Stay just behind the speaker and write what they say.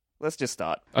Let's just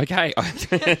start. Okay.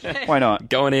 Why not?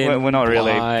 Going in. We're not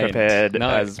really blind. prepared No.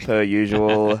 as per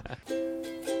usual.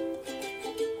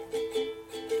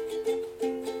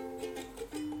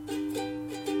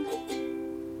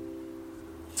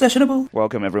 Sessionable.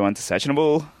 Welcome everyone to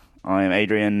Sessionable. I'm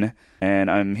Adrian, and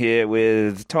I'm here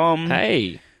with Tom,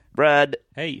 Hey. Brad,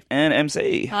 Hey. and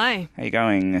MC. Hi. How you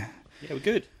going? Yeah, we're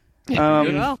good. Good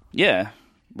well. Yeah,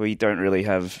 we don't really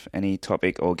have any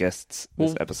topic or guests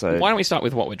this episode. Why don't we start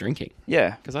with what we're drinking?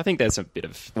 Yeah, Because I think there's a bit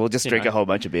of... we'll just drink a whole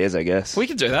bunch of beers, I guess. We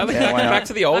could do that. Yeah, why not? Back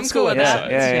to the old I'm school cool with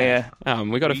that. episodes. Yeah.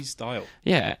 We got a... Freestyle.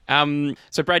 Yeah.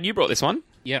 So, Brad, you brought this one.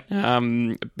 Yep.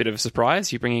 A bit of a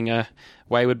surprise. You're bringing a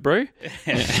Wayward Brew.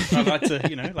 I like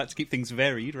to keep things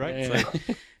varied, right?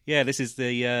 Yeah. So, this is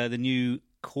the new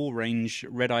Core Range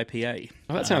Red IPA.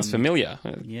 Oh, that sounds familiar.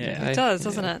 yeah. It does,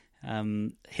 doesn't it?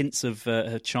 Hints of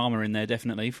Charmer in there,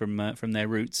 definitely from their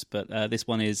roots. But this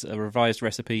one is a revised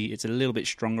recipe. It's a little bit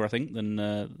stronger, I think, than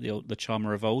the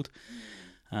Charmer of old.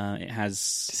 It has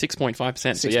 6.5%.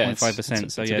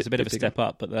 6.5%. So it's a bit of a bigger. step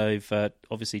up, but they've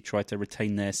obviously tried to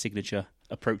retain their signature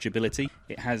approachability.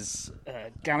 It has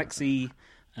Galaxy,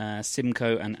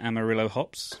 Simcoe, and Amarillo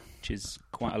hops, which is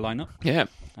quite a lineup. Yeah.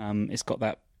 It's got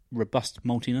that robust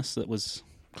maltiness that was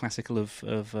classical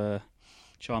of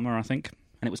Charmer, I think.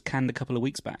 And it was canned a couple of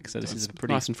weeks back, so this is a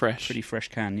pretty nice and fresh. pretty fresh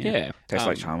can. Yeah. Tastes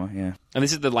like Charmer, yeah. And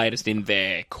this is the latest in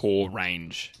their core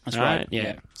range. That's right.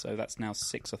 Yeah. So that's now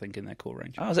 6, I think, in their core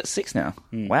range. Oh, is it 6 now?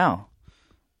 Mm. Wow.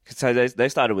 So they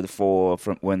started with 4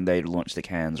 from when they launched the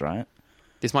cans, right?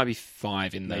 This might be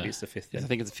 5 in the... Maybe it's the 5th. I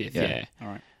think it's the 5th, Yeah. yeah. All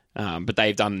right. But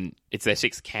they've done... It's their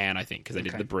 6th can, I think, because they did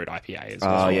Okay. the Brut IPA as Oh,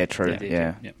 well. yeah, true.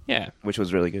 Yeah. Yeah. Which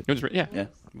was really good. It was, yeah. Yeah.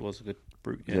 It was a good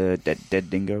brute. Yeah. The Dead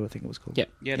Dingo, I think it was called. Yeah.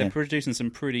 Yeah, they're Yeah. producing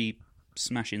some pretty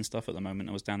smashing stuff at the moment.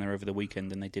 I was down there over the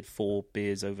weekend and they did 4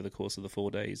 beers over the course of the 4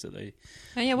 days that they...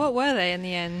 Oh, yeah, what were they in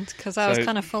the end? Because I was So-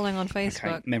 kind of following on Facebook.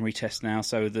 Okay, memory test now.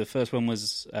 So the first one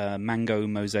was Mango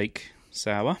Mosaic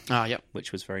Sour, Ah, yep.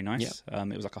 which was very nice.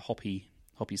 It was like a hoppy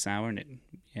sour and it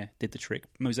did the trick.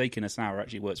 Mosaic in a sour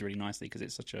actually works really nicely because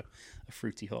it's such a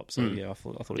fruity hop. So I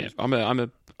thought it Yeah, was...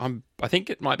 I think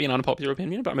it might be an unpopular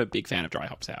opinion, but I'm a big fan of dry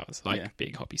hop sours, like Yeah.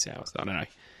 big hoppy sours. I don't know.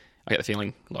 I get the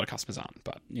feeling a lot of customers aren't,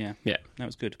 but Yeah, yeah. that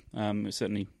was good. It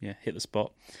certainly hit the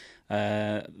spot.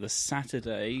 The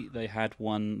Saturday they had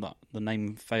one that the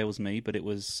name fails me, but it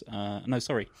was the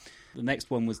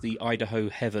next one was the Idaho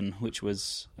Heaven, which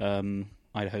was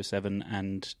Idaho 7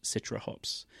 and Citra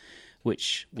hops,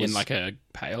 which was In like a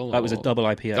pale. that was a or- double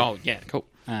IPA. Oh yeah, cool.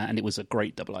 And it was a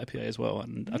great double IPA as well.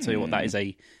 And I'll tell you what, that is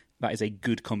a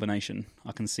good combination.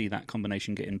 I can see that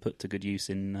combination getting put to good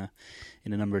use in a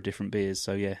number of different beers.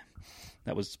 So yeah,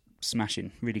 that was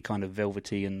smashing. Really kind of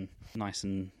velvety and nice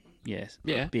and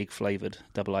Yeah. big flavoured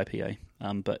double IPA,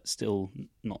 but still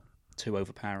not too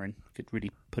overpowering. Could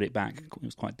really put it back. It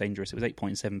was quite dangerous. It was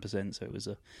 8.7%, so it was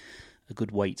a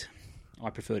good weight. I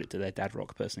preferred it to their Dad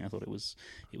Rock personally. I thought it was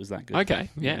that good. Okay,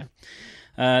 yeah.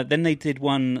 Then they did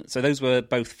one. So those were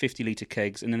both 50-litre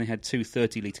kegs, and then they had 2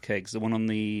 30-litre kegs. The one on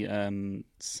the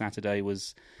Saturday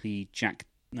was the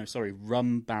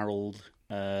rum-barreled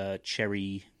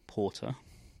cherry porter,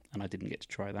 and I didn't get to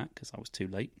try that because I was too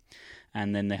late.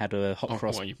 And then they had a hot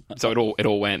cross. So it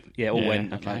all went. Yeah, it all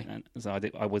went. Okay. So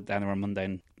I was down there on Monday,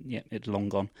 and it's long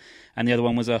gone. And the other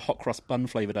one was a hot cross bun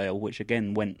flavoured ale, which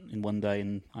again went in one day,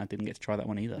 and I didn't get to try that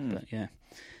one either. But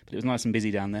it was nice and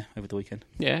busy down there over the weekend.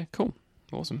 Yeah, cool,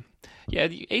 awesome. Yeah,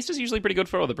 Easter's usually pretty good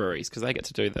for all the breweries because they get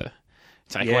to do the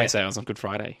takeaway sales on Good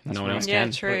Friday. No one else Yeah,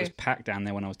 can. true. It was packed down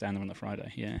there when I was down there on the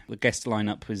Friday. Yeah, the guest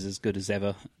lineup was as good as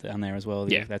ever down there as well.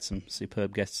 Yeah. They had some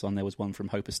superb guests on. There was one from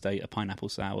Hope Estate, a pineapple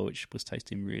sour, which was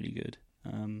tasting really good.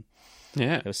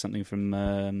 Yeah, There was something from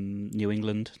New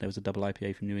England. There was a double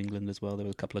IPA from New England as well. There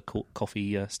was a couple of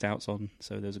coffee stouts on,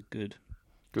 so there was a good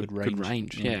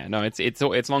range. Yeah, no,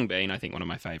 it's long been I think one of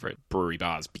my favourite brewery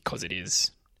bars because it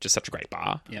is just such a great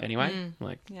bar. Yeah. Anyway,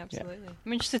 like Yeah, absolutely.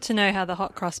 I'm interested to know how the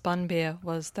hot cross bun beer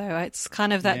was, though. It's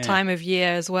kind of that time of year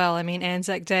as well. I mean,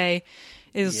 Anzac Day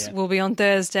will be on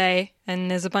Thursday,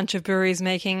 and there's a bunch of breweries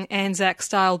making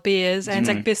Anzac-style beers,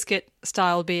 Anzac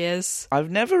biscuit-style beers. I've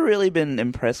never really been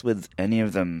impressed with any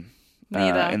of them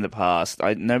Neither. in the past.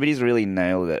 Nobody's really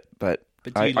nailed it, but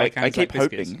do you like I Anzac keep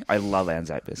biscuits? hoping. I love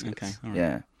Anzac biscuits. Okay, all right.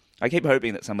 Yeah. I keep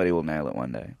hoping that somebody will nail it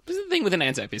one day. this is the thing with an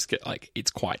Anzac biscuit, like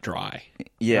it's quite dry.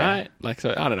 Yeah. Right? Like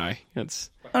so I don't know. It's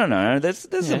I don't know. There's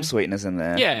some sweetness in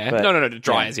there. yeah. but- No,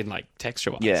 dry as in like texture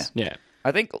wise. Yeah. Yeah.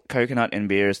 I think coconut in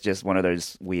beer is just one of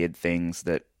those weird things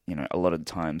that, a lot of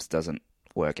times doesn't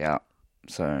work out.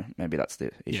 So maybe that's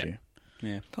the issue.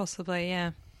 Yeah. Possibly,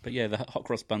 yeah. But yeah, the hot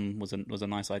cross bun was a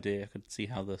nice idea. I could see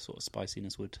how the sort of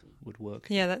spiciness would work.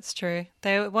 Yeah, that's true.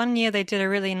 One year they did a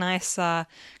really nice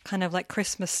kind of like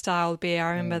Christmas style beer.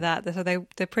 I remember that. So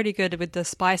they're pretty good with the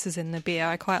spices in the beer.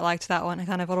 I quite liked that one. It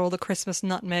kind of got all the Christmas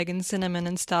nutmeg and cinnamon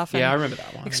and stuff. Yeah, and I remember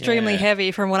that one. Extremely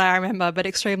heavy from what I remember, but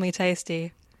extremely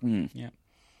tasty. Yeah.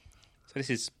 So this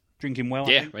is drinking well.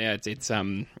 I Yeah, think?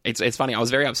 yeah. It's funny. I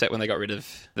was very upset when they got rid of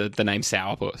the name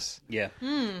Sourpuss. Yeah.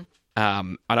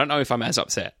 I don't know if I'm as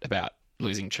upset about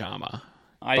losing Charmer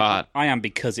I am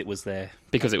because it was there.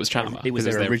 because it was Charmer. It was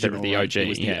because their original, the OG. It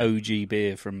was the yeah. OG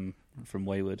beer from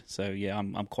Wayward. So yeah,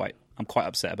 I'm quite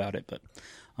upset about it, but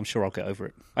I'm sure I'll get over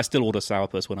it. I still order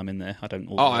Sourpuss when I'm in there. I don't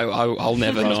order. I'll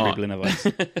never Raspberry not.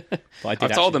 Glenavite. But I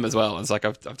did I've told them as well. It's like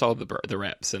I've told the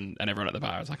reps and everyone at the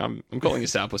bar. It's like I'm calling you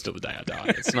Sourpuss till the day I die.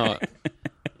 It's not.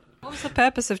 What was the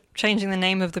purpose of changing the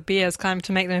name of the beers, kind of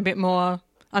to make them a bit more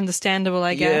understandable,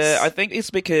 I guess? Yeah, I think it's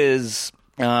because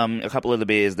a couple of the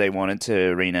beers they wanted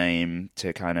to rename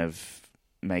to kind of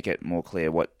make it more clear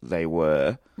what they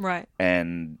were. Right.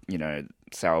 And,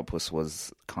 Sourpuss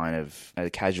was kind of a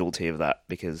casualty of that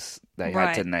because they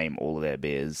Right. had to name all of their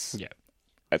beers Yeah.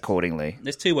 accordingly.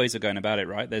 There's two ways of going about it,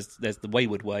 right? There's the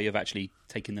Wayward way of actually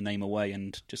taking the name away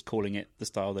and just calling it the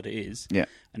style that it is. Yeah.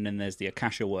 And then there's the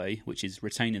Akasha way, which is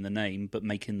retaining the name but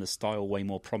making the style way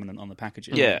more prominent on the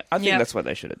packaging. Yeah, I think Yeah. that's what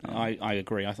they should have done. I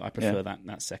agree. I prefer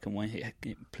that second way.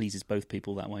 It pleases both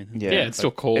people that way. Yeah, Yeah, it's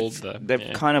still called They've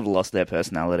yeah. kind of lost their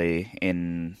personality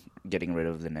in getting rid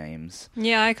of the names.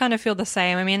 Yeah, I kind of feel the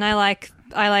same. I mean, I like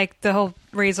the whole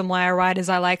reason why I write is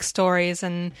I like stories,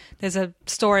 and there's a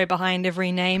story behind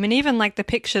every name, and even like the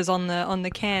pictures on the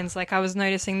cans. Like I was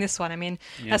noticing this one. I mean,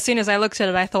 as soon as I looked at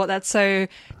it, I thought that's so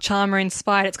Charmer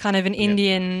inspired. It's kind of an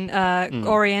Indian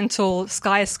Oriental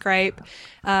skyscrape.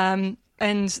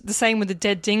 And the same with the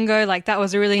dead dingo, like that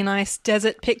was a really nice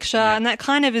desert picture, and that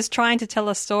kind of is trying to tell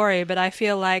a story, but I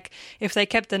feel like if they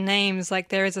kept the names, like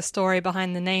there is a story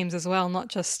behind the names as well, not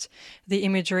just the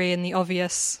imagery and the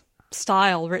obvious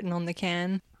style written on the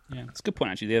can. Yeah, it's a good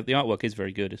point actually. The artwork is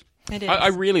very good. It is. I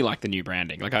really like the new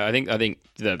branding. Like I think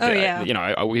the Oh,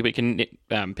 yeah. we can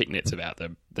pick nits about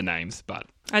the names, but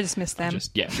I just miss them.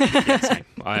 same.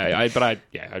 I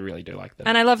really do like them.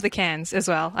 And I love the cans as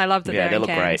well. I love that Yeah, they're they in look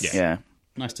cans. great. Yeah.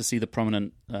 Nice to see the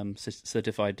prominent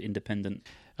certified independent.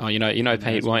 Oh,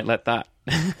 Pete won't let that.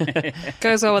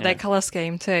 Goes well with their colour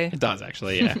scheme too. It does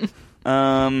actually. Yeah.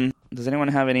 Does anyone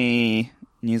have any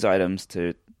news items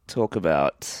to talk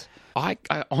about? I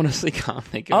honestly can't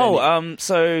think of any.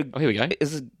 So Oh, here we go.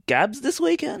 is it Gabs this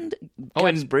weekend? Oh,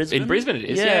 Gabs in Brisbane it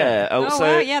is. Yeah. Oh, so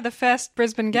wow, yeah, the first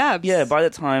Brisbane Gabs. yeah, by the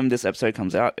time this episode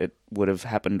comes out, it would have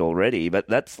happened already. But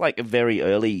that's like a very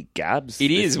early Gabs. It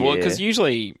this is. Well, year. because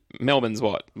usually Melbourne's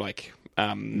what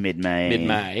mid-May.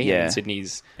 mid-May. Yeah. And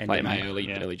Sydney's End late of May,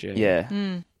 May. early June.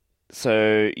 Yeah.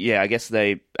 So yeah, I guess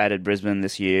they added Brisbane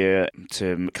this year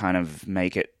to kind of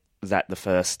make it that the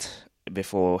first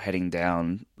before heading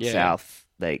down south.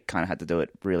 They kind of had to do it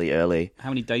really early. How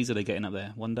many days are they getting up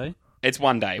there? 1 day? It's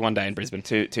one day in Brisbane.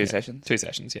 Two sessions. 2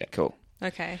 sessions. Yeah. Cool.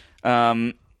 Okay.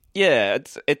 Yeah,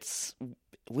 it's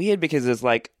weird because there's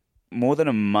like more than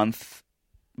a month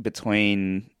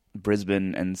between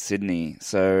Brisbane and Sydney,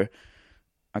 so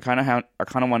I kind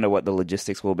of wonder what the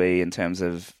logistics will be in terms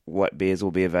of what beers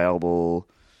will be available.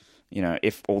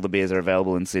 If all the beers are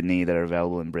available in Sydney, that are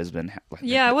available in Brisbane.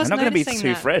 Yeah, I was They're not going to be noticing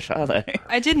too that. fresh, are they?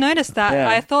 I did notice that. Yeah.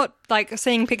 I thought, like,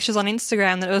 seeing pictures on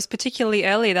Instagram that it was particularly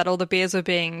early that all the beers were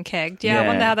being kegged. Yeah, I Yeah.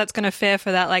 wonder how that's going to fare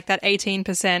for that, like, that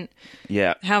 18%,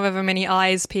 Yeah. however many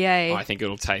I's PA. I think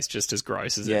it'll taste just as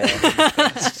gross as Yeah.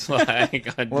 it.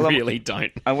 Like, I really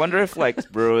don't. I wonder if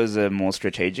brewers are more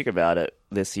strategic about it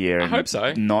this year. I and hope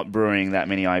so. Not brewing that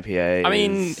many IPAs. I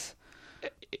mean,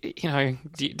 do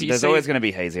you there's see? always going to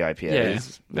be hazy IPAs. Yeah,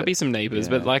 but- there'll be some neighbours,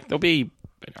 yeah. but there'll be.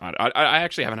 I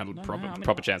actually haven't had a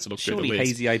proper chance to look through the Surely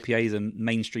list. hazy IPAs are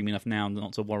mainstream enough now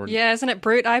not to warrant. Yeah, isn't it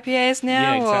Brute IPAs now?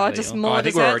 Yeah, exactly. Or just Oh, more I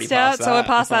think we're dessert already stout? past So we're that.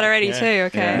 past that already Yeah. too,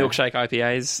 okay. Yeah. Milkshake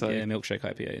IPAs. So. Yeah, milkshake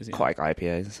IPAs. Yeah. Quake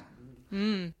IPAs.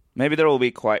 Maybe there will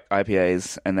be Quake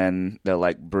IPAs, and then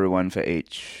they'll brew one for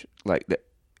each,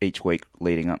 each week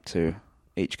leading up to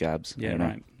each Gabs. I Yeah, don't know.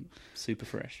 right. Super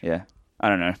fresh. Yeah, I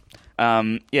don't know.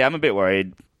 Yeah, I'm a bit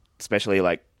worried, especially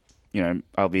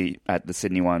I'll be at the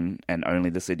Sydney one and only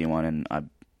the Sydney one, and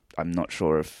I'm not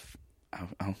sure if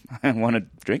I want to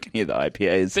drink any of the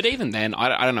IPAs. But even then,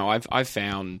 I don't know. I've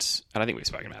found, and I think we've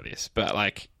spoken about this, but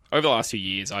over the last few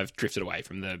years, I've drifted away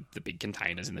from the big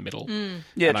containers in the middle.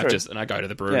 Yeah, and true. I go to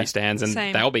the brewery stands, and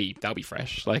Same. they'll be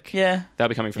fresh. Like, Yeah. they'll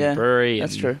be coming from Yeah, the brewery.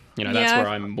 that's and, true. You know, that's Yeah. where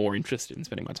I'm more interested in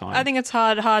spending my time. I think it's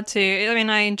hard to. I mean,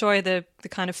 I enjoy the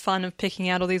kind of fun of picking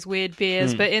out all these weird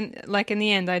beers, but in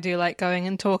the end, I do like going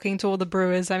and talking to all the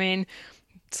brewers. I mean,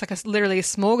 it's like literally a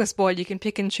smorgasbord. You can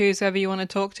pick and choose whoever you want to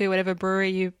talk to, whatever brewery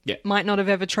you might not have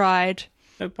ever tried.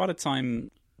 So by the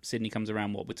time Sydney comes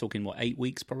around, we're talking 8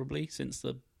 weeks probably since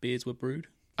the beers were brewed.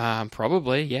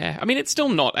 Probably, yeah. I mean, it's still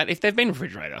not. If they've been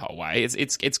refrigerated the whole way,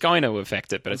 it's going to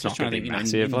affect it, but it's not going to be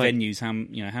massive. In venues, how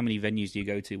many venues do you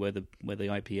go to where the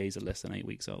IPAs are less than 8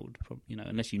 weeks old?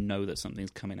 Unless you know that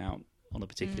something's coming out on a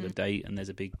particular date and there's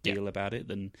a big deal about it,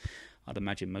 then I'd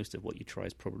imagine most of what you try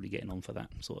is probably getting on for that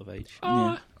sort of age.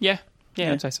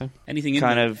 Yeah, I'd say so. Anything in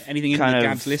the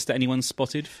Gabs list that anyone's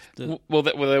spotted? Well,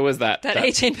 there was that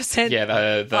 18%. Yeah,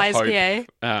 the IPA.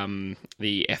 Hope,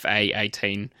 the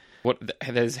FA18.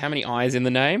 There's how many I's in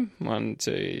the name? 1,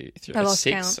 2, 3, I lost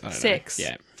 6. count. I don't know. 6.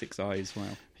 Yeah, 6 eyes. Wow.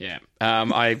 yeah.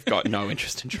 I've got no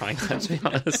interest in trying that, to be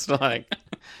honest. Like,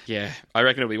 yeah, I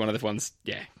reckon it'll be one of the ones.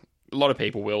 Yeah, a lot of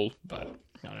people will, but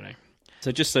I don't know.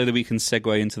 So just so that we can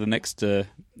segue into the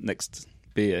next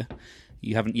beer,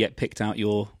 you haven't yet picked out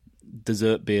your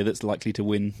dessert beer that's likely to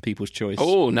win People's Choice.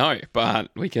 Oh no,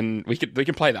 but we can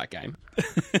play that game.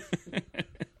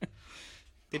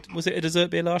 Was it a dessert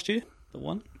beer last year that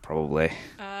won? Probably.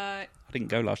 I didn't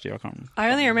go last year. I can't remember.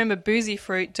 I only remember Boozy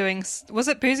Fruit doing. Was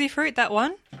it Boozy Fruit that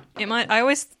one? It might. I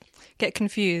always get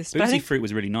confused. But I Boozy think, Fruit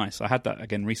was really nice. I had that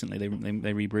again recently. They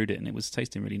rebrewed it and it was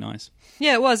tasting really nice.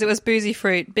 yeah, it was. It was Boozy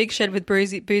Fruit. Big Shed with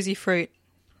Boozy Fruit.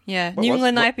 Yeah, New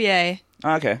England IPA.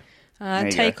 Oh, okay. There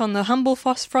you Take go. on the Humble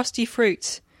Frosty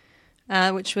Fruit,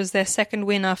 which was their second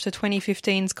win after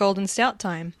 2015's Golden Stout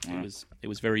time. It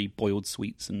was very boiled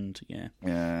sweets and Yeah,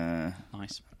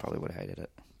 nice. probably would have hated it.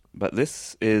 But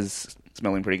this is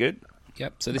smelling pretty good.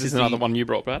 Yep. So This is another one you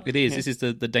brought, Brad. It is. Yeah. This is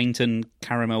the Dainton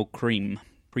Caramel Cream.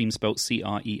 Cream spelt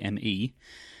CREME.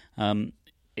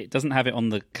 It doesn't have it on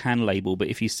the can label, but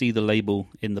if you see the label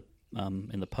in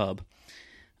the pub,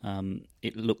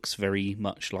 it looks very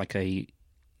much like a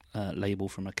label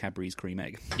from a Cadbury's cream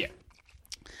egg. Yeah.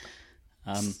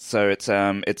 So it's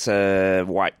a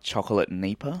white chocolate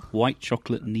Nipah. White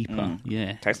chocolate Nipah.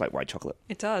 Yeah. Tastes like white chocolate.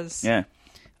 It does. Yeah.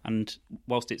 And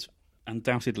whilst it's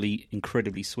undoubtedly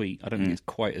incredibly sweet, I don't think it's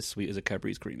quite as sweet as a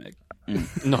Cadbury's cream egg. No, I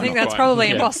think not that's quite. probably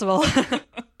Yeah. impossible.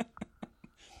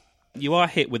 You are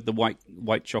hit with the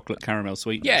white chocolate caramel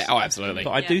sweetness. Yeah, oh, absolutely.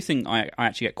 But I do think I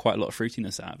actually get quite a lot of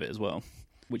fruitiness out of it as well,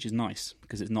 which is nice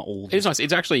because it's not all. It is nice.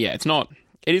 It's actually, it's not.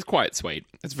 It is quite sweet.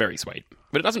 It's very sweet,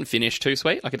 but it doesn't finish too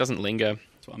sweet. Like, it doesn't linger.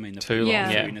 That's what I mean. The too long.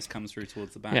 Yeah. fruitiness comes through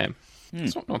towards the back. Yeah,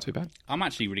 it's not too bad. I'm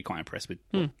actually really quite impressed with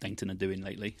what Dainton are doing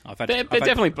lately. They're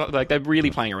definitely like they're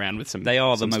really playing around with some. They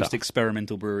are the some most stuff.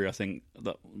 experimental brewery I think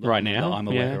that Right now? that I'm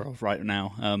aware Yeah. of right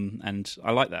now, and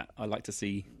I like that. I like to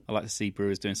see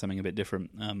brewers doing something a bit different.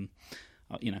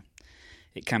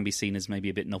 It can be seen as maybe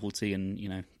a bit novelty,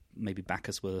 and maybe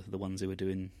Bacchus were the ones who were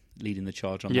leading the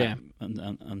charge on that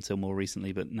until more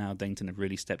recently. But now Dainton have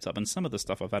really stepped up, and some of the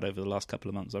stuff I've had over the last couple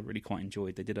of months I've really quite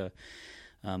enjoyed. They did a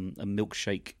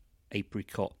milkshake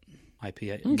apricot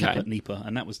IPA, Nipah,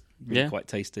 and that was really quite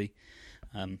tasty.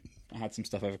 I had some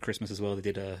stuff over Christmas as well. They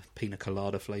did a pina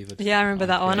colada flavoured. Yeah, I remember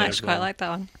that one. I as actually well. quite like that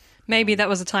one. Maybe that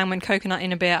was a time when coconut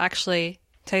in a beer actually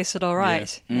tasted all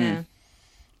right. Yeah.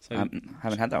 So I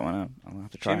haven't had that one. I'll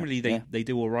have to try. generally, it. they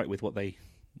do all right with what they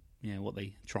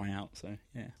try out. So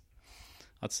yeah,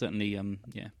 I'd certainly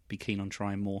be keen on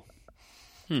trying more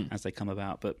as they come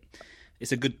about. But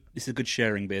it's a good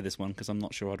sharing beer, this one, because I'm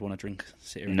not sure I'd want to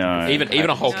sit here. And No. drink Even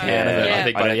a whole No. can of it. Yeah. I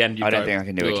think by the end, I don't think I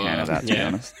can do a can of that, to be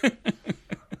honest.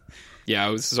 Yeah, I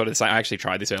was sort of saying. I actually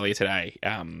tried this earlier today.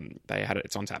 They had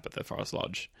it's on tap at the Forest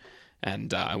Lodge,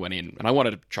 and I went in and I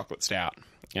wanted a chocolate stout.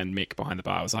 And Mick behind the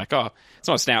bar was like, "Oh, it's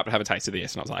not a stout, but have a taste of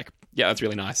this." And I was like, "Yeah, that's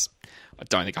really nice. I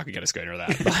don't think I could get a schooner of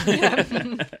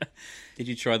that." Did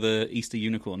you try the Easter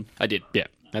Unicorn? I did, yeah.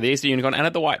 Now the Easter Unicorn and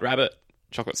at the White Rabbit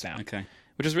chocolate stout, Okay.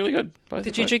 which is really good. Both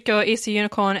Did of you those. drink your Easter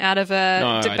unicorn out of a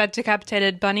No,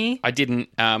 decapitated bunny? I didn't.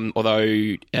 Although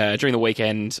during the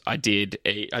weekend, I did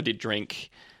drink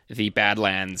the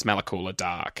Badlands Malakula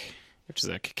Dark, which is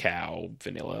a cacao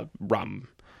vanilla rum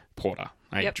porter.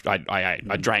 I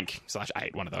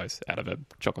drank/ate one of those out of a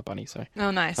chocolate bunny. So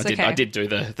Oh, nice. I did do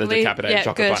the decapitated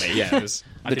chocolate good. bunny. Yeah, it was,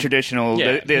 The traditional,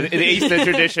 Yeah. the Easter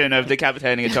tradition of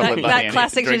decapitating a chocolate bunny. That and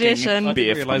classic drinking tradition. I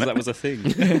beer didn't from realise it. that was a thing.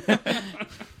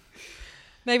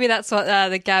 Maybe that's what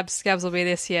the Gabs will be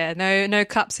this year. No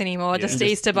cups anymore, just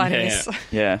Easter bunnies.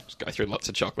 Yeah. Just go through lots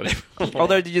of chocolate.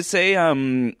 Although, did you see?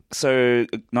 So,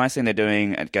 nice thing they're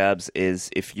doing at Gabs is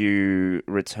if you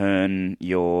return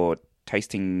your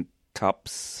tasting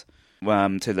cups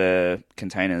to the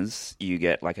containers, you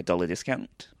get like $1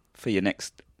 discount for your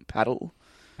next paddle.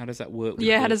 How does that work?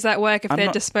 Yeah, how does that work if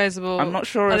they're disposable? I'm not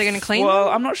sure. Are they going to clean Well,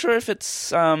 them? I'm not sure if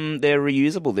it's they're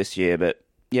reusable this year, but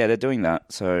yeah, they're doing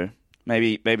that. So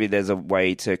maybe there's a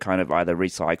way to kind of either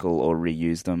recycle or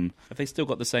reuse them. Have they still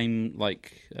got the same,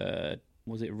 like,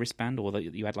 was it a wristband, or that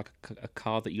you had like a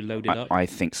card that you loaded up? I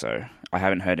think so. I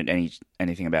haven't heard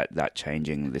anything about that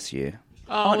changing this year.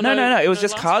 Oh, no. It was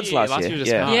just cards last year. Last year was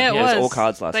just Yeah. cards. Yeah, it was. all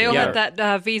cards last They year. all Yeah. had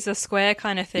that Visa Square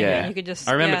kind of thing, Yeah. and you could just.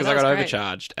 I remember because that I got was great.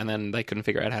 overcharged, and then they couldn't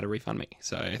figure out how to refund me.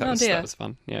 So that dear. was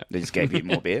fun. Yeah, They just gave you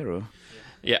more beer, or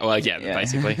yeah. Well, yeah,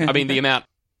 basically. I mean, the amount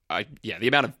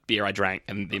of beer I drank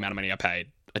and the amount of money I paid,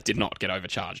 I did not get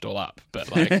overcharged all up. But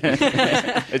like,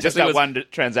 it's just that one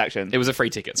transaction. it was a free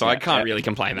ticket, so I can't really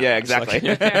complain. That Yeah, much. exactly.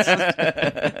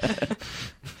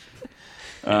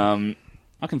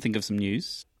 I can think of some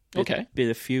news. Okay. Bit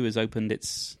of Few has opened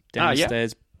its yeah.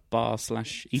 downstairs bar /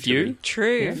 eatery. Few?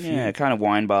 True. Yeah, kind of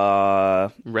wine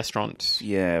bar. Restaurant.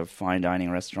 Yeah, fine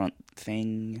dining restaurant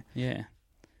thing. Yeah,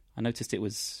 I noticed it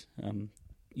was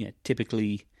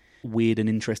typically weird and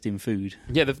interesting food.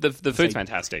 Yeah, the food's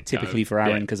fantastic. Typically for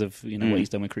Aaron Yeah. because of what he's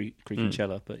done with Creek and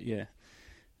Cella, but yeah.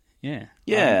 Yeah,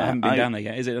 I haven't been down there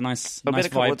yet. Is it a nice I've been a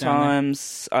couple vibe of down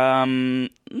times.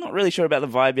 Not really sure about the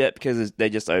vibe yet because they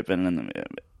just opened and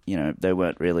they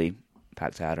weren't really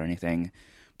packed out or anything.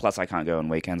 Plus, I can't go on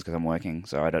weekends because I'm working,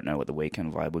 so I don't know what the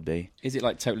weekend vibe would be. Is it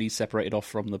like totally separated off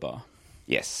from the bar?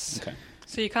 Yes. Okay.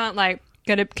 So you can't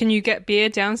can you get beer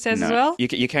downstairs No. as well? You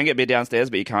can get beer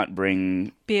downstairs, but you can't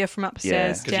bring. Beer from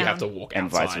upstairs Because down. you have to walk And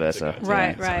outside vice versa. to go to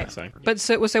Right, the right. outside, so- But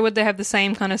so would they have the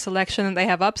same kind of selection that they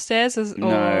have upstairs?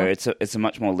 No, it's a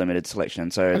much more limited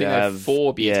selection. So think they they have have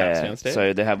 4 beer taps downstairs.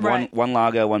 So they have Right. one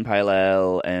lager, one pale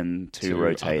ale, and 2 2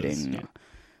 rotating. others, yeah.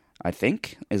 I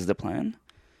think is the plan.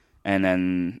 And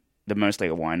then they're mostly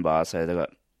a wine bar, so they've got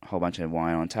a whole bunch of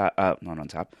wine on tap. Not on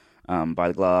tap. By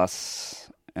the glass,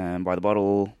 by the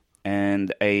bottle,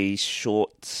 and a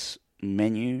short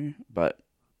menu, but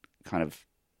kind of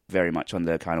very much on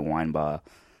the kind of wine bar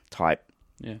type.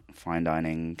 Yeah. Fine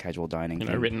dining, casual dining.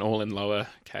 thing. written all in lower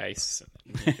case.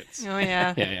 Oh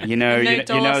yeah. Yeah. You know, And no you know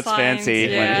dollar it's signs. fancy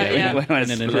Yeah, yeah. when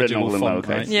it's And an written all illegible in font, lowercase.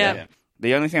 right? Yeah.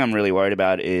 The only thing I'm really worried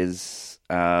about is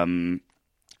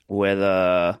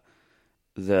whether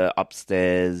the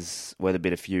upstairs, whether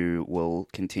Bit of Few will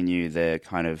continue their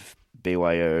kind of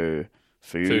BYO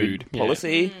food yeah.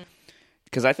 policy.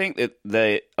 Because I think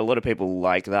that a lot of people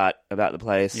like that about the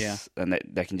place, Yeah. and that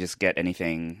they can just get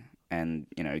anything and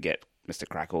get Mr.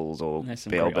 Crackles or There's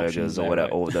some BL great Burgers options or there,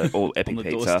 whatever, right? or Epic On the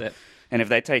Pizza. doorstep. And if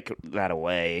they take that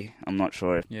away, I'm not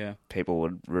sure if Yeah. people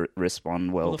would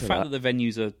respond well Well, to the fact that. that the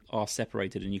venues are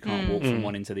separated and you can't walk from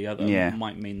one into the other Yeah.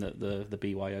 might mean that the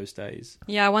BYO stays.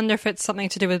 Yeah, I wonder if it's something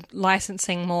to do with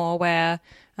licensing more, where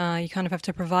you kind of have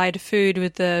to provide food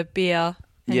with the beer.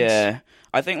 and- Yeah,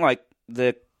 I think like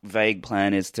the vague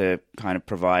plan is to kind of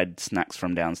provide snacks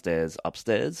from downstairs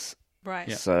upstairs. Right.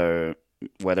 Yeah. So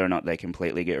whether or not they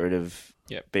completely get rid of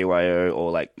Yep. BYO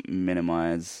or like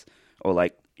minimize or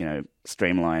like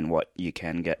streamline what you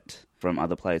can get from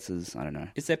other places, I don't know.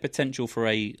 Is there potential for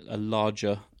a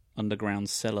larger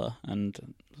underground cellar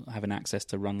and having access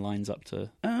to run lines up to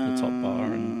the top bar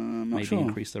and I'm not maybe sure.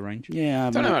 increase the range? Yeah, I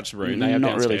don't know how much room they have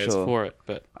not really downstairs sure. for it,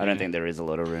 but I don't think there is a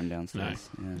lot of room downstairs.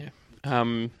 Yeah.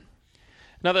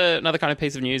 Another kind of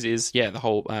piece of news is the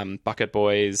whole Bucket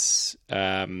Boys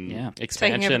expansion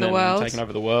Taking over the and world. taking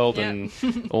over the world Yeah. and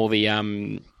all the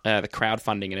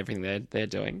crowdfunding and everything they're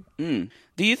doing.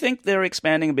 Do you think they're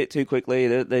expanding a bit too quickly?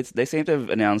 They seem to have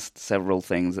announced several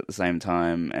things at the same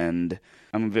time, and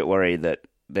I'm a bit worried that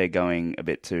they're going a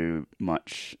bit too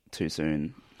much too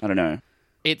soon. I don't know.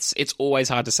 It's always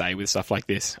hard to say with stuff like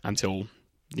this until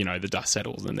the dust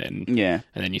settles and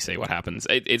then you see what happens.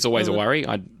 It's always a worry.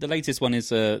 The latest one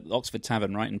is Oxford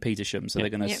Tavern, right, in Petersham. So they're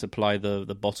going to Yep. supply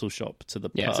the bottle shop to the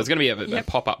pub. So it's going to be a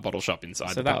pop-up bottle shop inside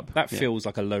So the pub. that feels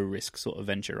like a low-risk sort of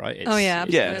venture, right? It's, Oh yeah,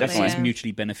 absolutely. Yeah, definitely. It's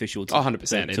mutually beneficial to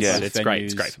 100%. to It's, both it's great.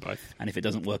 It's venues. great for both. And if it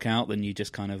doesn't work out, then you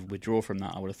just kind of withdraw from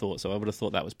that, I would have thought. So I would have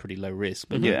thought that was pretty low risk.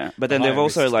 But Yeah, but the then they've higher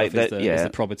risk also stuff like is that. is the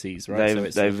properties, right? They've So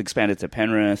it's they've expanded to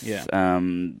Penrith. Yeah.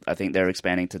 I think they're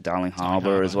expanding to Darling Harbour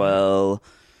Harbour, as well.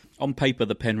 on paper,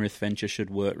 the Penrith venture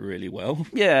should work really well.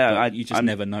 Yeah, But you just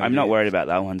never know, I'm do not you? worried about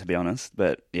that one, to be honest.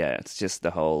 But yeah, it's just the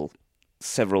whole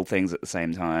several things at the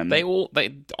same time. They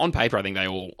on paper, I think they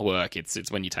all work.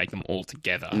 It's when you take them all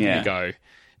together. Yeah. You go,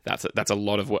 that's a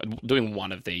lot of work. Doing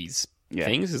one of these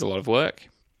things is a lot of work,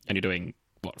 and you're doing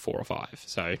 4 or 5.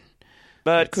 So,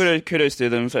 but kudos to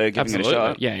them for giving it a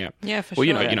shot. Yeah, for well,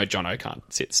 sure. you know, Jono can't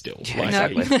sit still.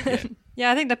 Exactly. Yeah,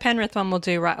 I think the Penrith one will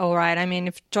do all right. I mean,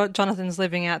 if Jonathan's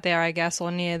living out there, I guess, or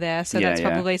near there, so that's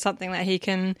probably something that he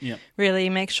can really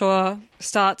make sure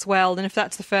starts well. And if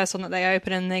that's the first one that they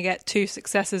open and they get 2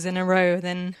 successes in a row,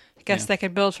 then I guess they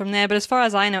could build from there. But as far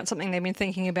as I know, it's something they've been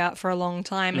thinking about for a long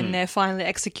time, and they're finally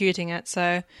executing it. So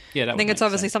I think it's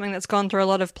obviously something that's gone through a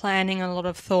lot of planning and a lot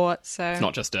of thought. So it's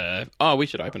not just we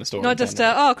should open a store. Not just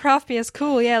craft beer's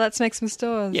cool. Yeah, let's make some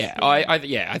stores. Yeah,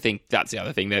 I think that's the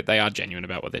other thing, that they are genuine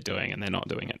about what they're doing, and they're not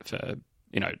doing it for,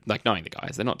 you know, like, knowing the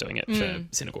guys, they're not doing it for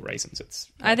cynical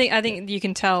reasons. I think you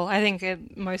can tell. I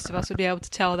think most of us would be able to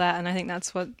tell that, and I think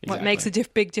that's what makes a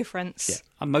big difference. Yeah.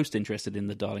 I'm most interested in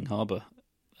the Darling Harbour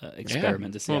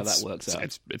experiment to see how that works out.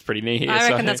 It's pretty neat here. I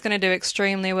reckon that's going to do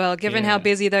extremely well, given how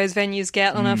busy those venues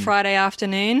get on a Friday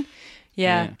afternoon.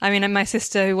 Yeah. I mean, my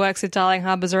sister who works at Darling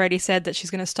Harbour's already said that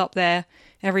she's going to stop there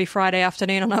every Friday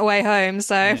afternoon on her way home,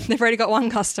 so they've already got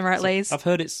one customer at least. I've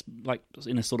heard it's like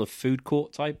in a sort of food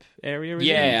court type area.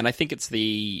 And I think it's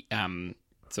the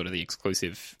sort of the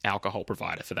exclusive alcohol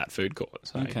provider for that food court.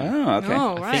 So. Okay. Oh, okay.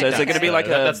 Oh, right. So is it going to be like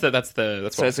a? So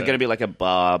is it going to be like a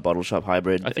bar bottle shop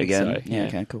hybrid I think again? so, Yeah.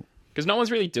 Okay. Cool. Because no one's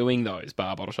really doing those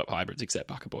bar bottle shop hybrids except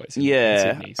Bucker Boys. In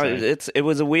Sydney, so. It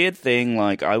was a weird thing.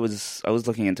 Like I was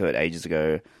looking into it ages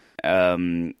ago,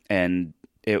 and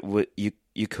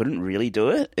you couldn't really do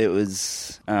it. It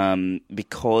was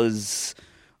because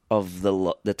of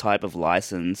the type of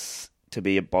license to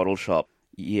be a bottle shop.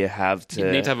 You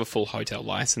need to have a full hotel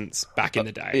license back in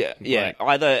the day. Yeah.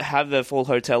 Either have the full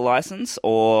hotel license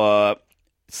or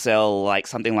sell like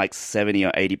something like 70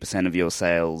 or 80% of your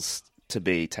sales to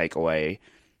be takeaway,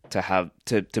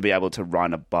 to be able to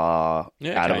run a bar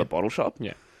out of a bottle shop.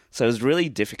 Yeah. So it was really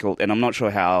difficult, and I'm not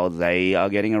sure how they are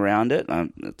getting around it.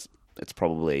 It's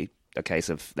probably a case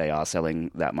of they are selling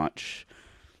that much.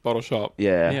 Bottle shop.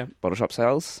 Yeah. Bottle shop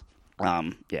sales.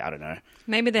 I don't know.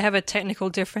 Maybe they have a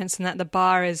technical difference in that the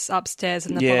bar is upstairs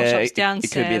and the bottle shop's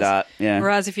downstairs. It could be that, yeah.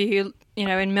 Whereas if you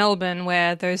in Melbourne,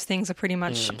 where those things are pretty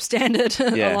much standard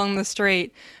along the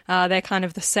street, they're kind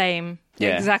of the same.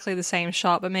 Yeah. Exactly the same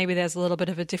shop, but maybe there's a little bit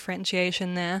of a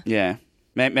differentiation there. Yeah.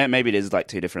 Maybe it is like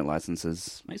 2 different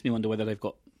licenses. Makes me wonder whether they've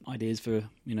got ideas for,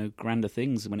 grander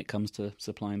things when it comes to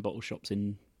supplying bottle shops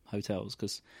in hotels,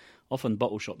 because often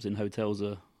bottle shops in hotels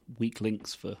are weak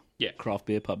links for craft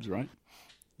beer pubs, right?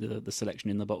 The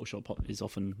selection in the bottle shop is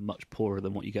often much poorer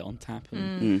than what you get on tap,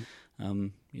 and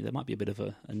there might be a bit of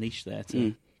a niche there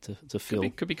to fill.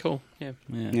 Could be cool.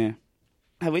 Yeah.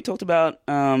 Have we talked about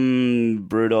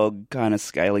Brewdog kind of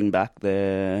scaling back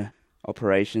their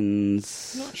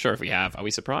operations? Not sure if we have. Are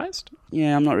we surprised?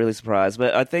 Yeah, I'm not really surprised,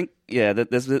 but I think that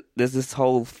there's this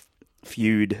whole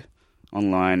feud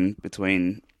online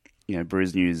between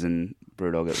Brews News and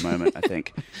Brewdog at the moment, I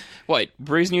think. Wait,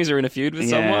 Brews News are in a feud with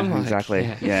someone? Exactly.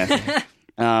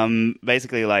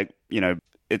 Basically,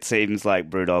 it seems like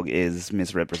Brewdog is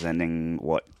misrepresenting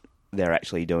what they're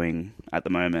actually doing at the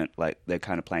moment. Like, they're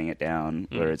kind of playing it down,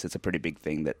 whereas it's a pretty big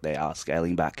thing that they are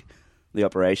scaling back the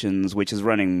operations, which is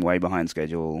running way behind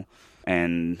schedule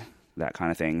and that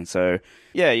kind of thing. So,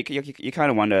 yeah, you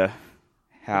kind of wonder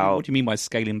how... What do you mean by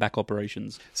scaling back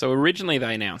operations? So originally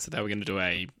they announced that they were going to do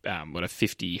a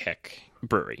 50 hec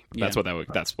brewery. That's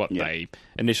what they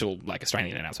initial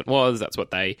Australian announcement was. That's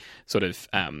what they sort of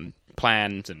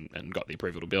planned and got the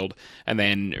approval to build. And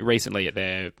then recently at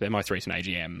their most recent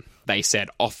AGM, they said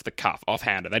off the cuff,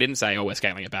 offhand. They didn't say, we're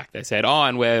scaling it back. They said,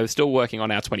 and we're still working on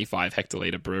our 25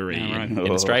 hectolitre brewery in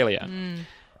Australia.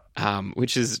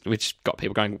 Which got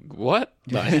people going, what?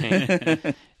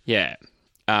 Yeah.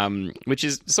 Which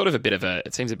is sort of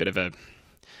it seems a bit of a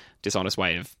dishonest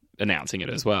way of announcing it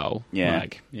as well. Yeah.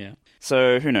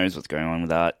 So who knows what's going on with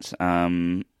that?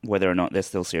 Whether or not they're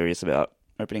still serious about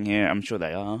opening here, I'm sure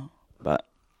they are. But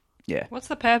yeah. What's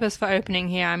the purpose for opening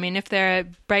here? I mean, if they're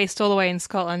based all the way in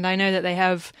Scotland, I know that they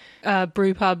have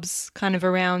brew pubs kind of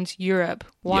around Europe.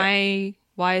 Why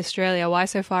Australia? Why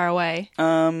so far away?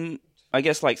 I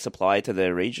guess supply to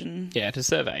the region. Yeah, to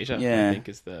serve Asia, I think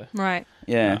is the... Right.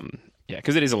 Yeah.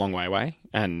 Because it is a long way away,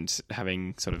 and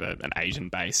having sort of an Asian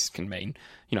base can mean,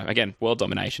 again, world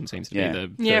domination seems to be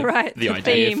the idea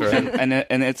theme. for it.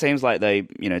 And it seems like they,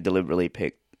 deliberately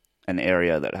picked an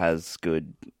area that has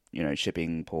good,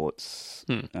 shipping ports,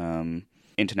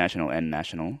 international and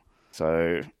national.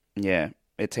 So yeah,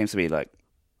 it seems to be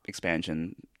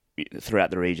expansion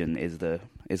throughout the region is the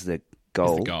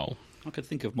goal. I could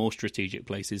think of more strategic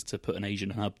places to put an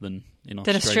Asian hub than in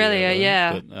Than Australia, though.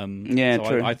 yeah. But, Yeah, so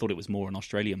true. I thought it was more an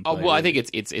Australian Oh play. well, I really.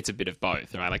 think it's a bit of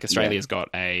both, right? Like Australia's got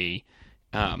a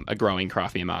growing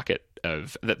craft beer market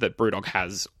of that BrewDog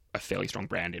has a fairly strong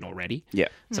brand in already. Yeah.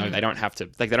 So they don't have to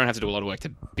do a lot of work to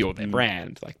build their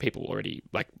brand. Like people already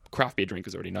craft beer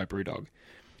drinkers already know BrewDog.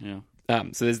 Yeah.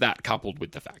 So there's that coupled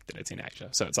with the fact that it's in Asia.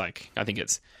 So it's like I think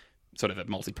it's sort of a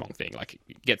multi-pronged thing. Like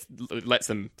it lets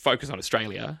them focus on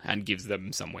Australia and gives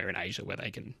them somewhere in Asia where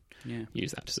they can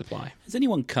use that to supply. Has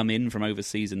anyone come in from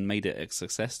overseas and made it a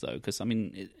success though? Because I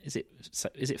mean, is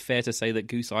it fair to say that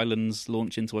Goose Island's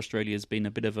launch into Australia has been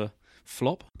a bit of a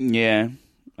flop? Yeah,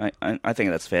 I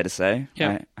think that's fair to say.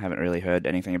 Yeah. I haven't really heard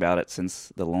anything about it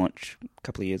since the launch a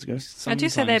couple of years ago. I do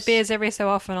say there are Sometimes- beers every so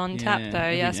often on tap, though.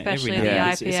 every Especially now in the and Yeah.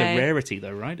 then. IPA. It's a rarity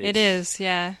though, right? It is,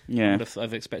 yeah. Yeah.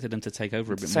 I've expected them to take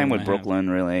over a bit Same more with than they have. Brooklyn,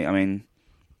 really. I mean,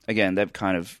 again, they've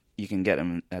kind of, you can get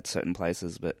them at certain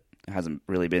places, but it hasn't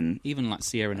really been Even like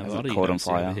Sierra hasn't Nevada, you caught don't on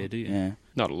see over fire. here, do you? Yeah.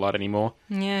 Not a lot anymore.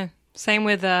 Yeah. Same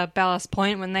with Ballast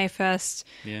Point when they first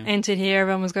Yeah. entered here.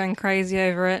 Everyone was going crazy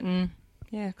over it, and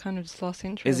kind of just lost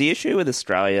interest. Is the issue with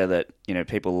Australia that,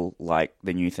 people like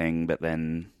the new thing, but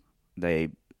then they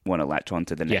want to latch on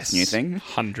to the next new thing?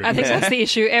 100. I think that's the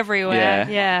issue everywhere.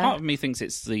 Yeah. Part of me thinks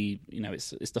it's the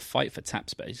it's the fight for tap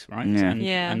space, right? Yeah. And,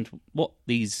 Yeah. and what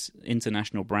these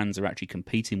international brands are actually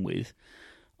competing with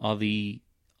are the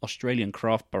Australian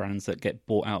craft brands that get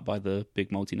bought out by the big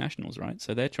multinationals, right?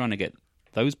 So they're trying to get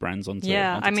those brands onto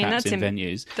taps that's in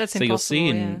venues. that's so you're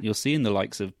impossible, you're seeing the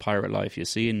likes of Pirate Life, you're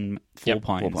seeing Four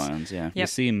Pines, 4 Pines, yeah. you're Yep.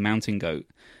 seeing Mountain Goat,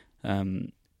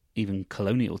 even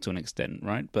Colonial to an extent,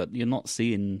 right? But you're not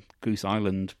seeing Goose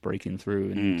Island breaking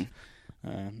through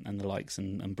and the likes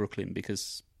and Brooklyn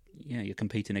because you're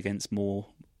competing against more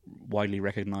widely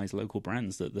recognised local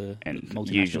brands that the And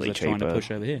multinationals usually are trying to cheaper.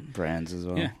 push over here. Brands as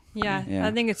well. Yeah. Yeah, Yeah.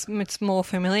 I think it's more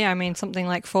familiar. I mean, something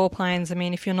like Four Pines. I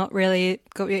mean, if you're not really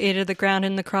got your ear to the ground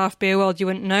in the craft beer world, you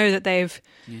wouldn't know that they've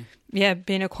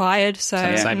been acquired. So,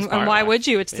 Same as and Pirate why Life. would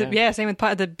you? It's same with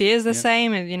the beer's the Yeah.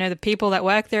 same, and the people that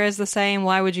work there is the same.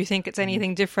 Why would you think it's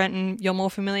anything different? And you're more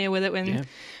familiar with it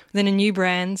than a new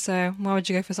brand. So why would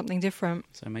you go for something different?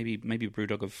 So maybe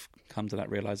BrewDog have come to that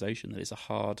realization that it's a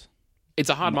hard market. It's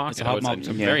a hard market. It's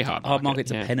a very hard market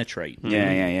to yeah. penetrate.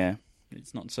 Yeah.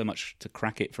 It's not so much to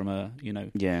crack it from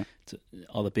Yeah.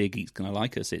 are the beer geeks going to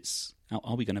like us? It's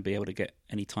are we going to be able to get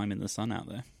any time in the sun out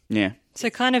there? Yeah. So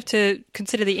kind of to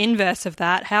consider the inverse of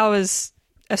that, how is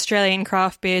Australian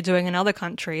craft beer doing in other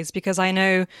countries? Because I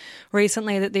know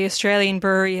recently that the Australian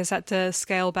brewery has had to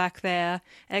scale back their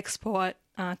export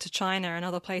to China and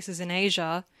other places in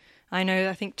Asia.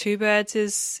 I think Two Birds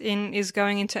is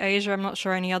going into Asia. I'm not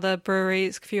sure any other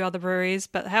breweries, a few other breweries,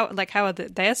 but how are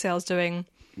their sales doing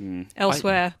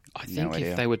elsewhere? I think No if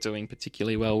idea. they were doing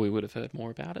particularly well, we would have heard more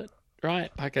about it,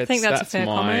 right? Like I think that's a fair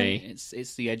comment.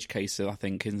 It's the edge case, I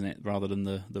think, isn't it, rather than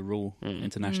the rule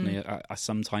internationally. I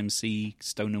sometimes see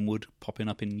Stone and Wood popping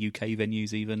up in UK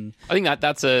venues, even. I think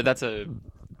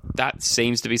that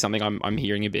seems to be something I'm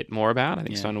hearing a bit more about. I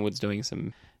think Stone and Wood's doing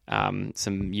some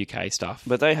UK stuff.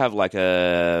 But they have like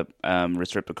a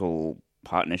reciprocal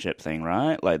partnership thing,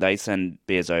 right? Like they send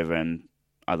beers over and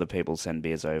other people send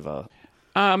beers over.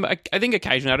 I think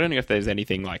occasionally, I don't know if there's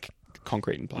anything like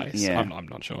concrete in place. Yeah. I'm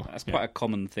not sure. That's quite a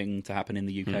common thing to happen in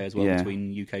the UK as well, Yeah.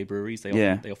 between UK breweries. They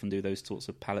often do those sorts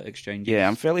of pallet exchanges. Yeah,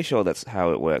 I'm fairly sure that's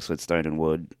how it works with Stone and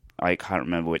Wood. I can't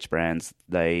remember which brands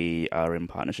they are in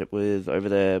partnership with over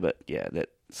there, but that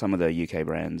some of the UK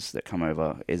brands that come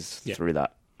over is through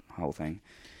that whole thing.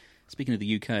 Speaking of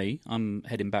the UK, I'm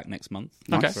heading back next month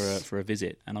Okay. for a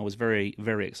visit, and I was very,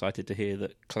 very excited to hear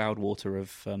that Cloudwater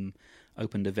have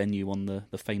opened a venue on the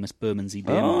famous Bermondsey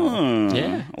Beer Mile. Oh,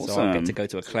 Yeah. awesome. So I get to go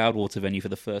to a Cloudwater venue for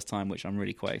the first time, which I'm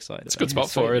really quite excited It's a about. good spot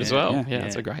for it as well. Yeah. Yeah,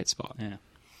 it's a great spot. Yeah.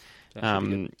 That should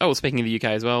be good. Well, speaking of the UK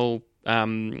as well,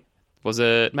 was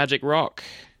it Magic Rock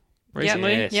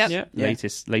recently? Yep. Yep. Yeah.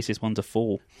 Latest one to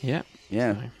fall. Yeah.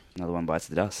 Yeah, another one bites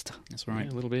the dust. That's Yeah, right.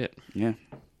 a little bit. Yeah.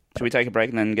 Should we take a break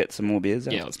and then get some more beers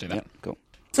out? Yeah, let's do that. Cool.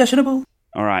 Sessionable.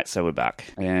 All right, so we're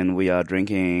back. And we are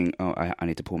drinking... Oh, I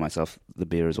need to pour myself the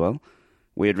beer as well.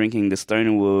 We are drinking the Stone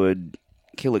and Wood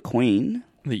Killer Queen.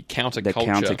 The counterculture. The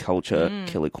Counterculture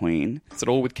Killer Queen. Is it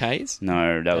all with K's?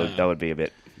 No, that would be a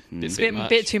bit...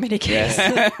 Bit too many kids.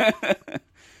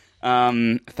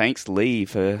 Thanks, Lee,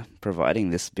 for providing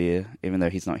this beer, even though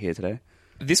he's not here today.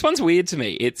 This one's weird to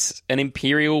me. It's an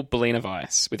Imperial Berliner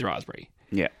Weiss with raspberry.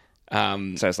 Yeah.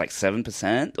 So So it's like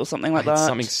 7% or something like that. it's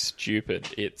something stupid.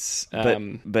 It's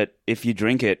But if you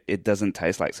drink it, it doesn't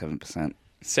taste like 7%.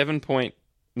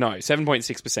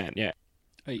 7.6%. Yeah.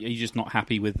 Are you just not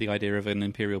happy with the idea of an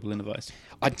Imperial Berliner Weiss?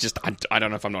 I don't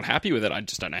know if I'm not happy with it. I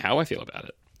just don't know how I feel about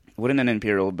it. Wouldn't an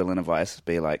Imperial Berliner Weiss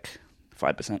be like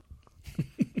 5%?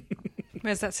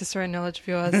 Where's that Cicerone knowledge of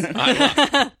yours?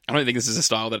 I don't think this is a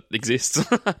style that exists.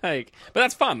 But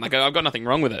that's fun. Like, I've got nothing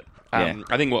wrong with it. Yeah.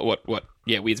 I think what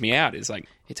weirds me out is like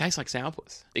it tastes like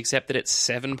sourpuss, except that it's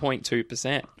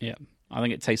 7.2%. Yeah. I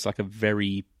think it tastes like a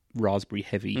very raspberry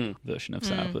heavy version of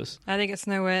sourpuss. I think it's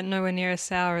nowhere near as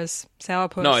sour as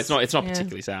sourpuss. No, it's not. It's not Yeah.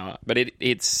 particularly sour, but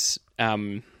it's You're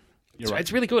right.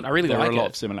 it's really good. I really There like are a lot it.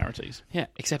 of similarities. Yeah,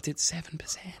 except it's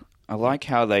 7%. I like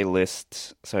how they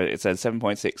list, so it says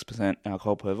 7.6%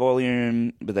 alcohol per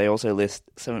volume, but they also list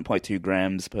 7.2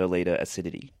 grams per litre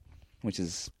acidity, which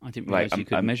is I didn't Like, realise you I'm-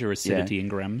 could I'm- measure acidity in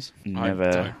grams.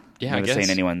 never, yeah, I never guess. seen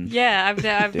anyone. Yeah, I've, Do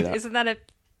that. isn't that a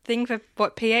thing for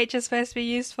what pH is supposed to be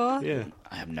used for? Yeah.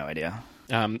 I have no idea.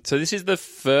 So this is the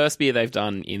first beer they've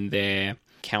done in their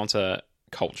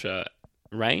counterculture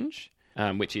range,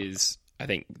 which is, I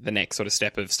think, the next sort of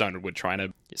step of Stonewood trying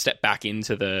to step back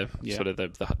into the sort of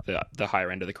the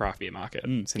higher end of the craft beer market.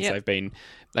 Since Yep. they've been,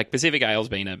 like, Pacific Ale's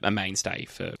been a mainstay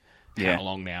for Yeah. how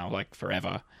long now? Like,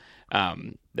 forever.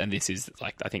 And this is,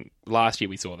 like, I think last year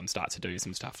we saw them start to do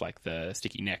some stuff like the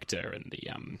Sticky Nectar and the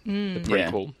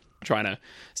prequel, trying to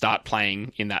start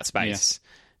playing in that space.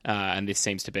 And this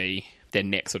seems to be their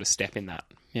next sort of step in that.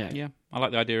 Yeah. I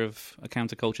like the idea of a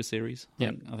counterculture series.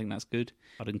 Yeah. I think that's good.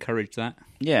 I'd encourage that.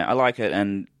 Yeah, I like it,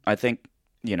 and I think,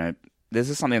 this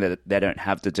is something that they don't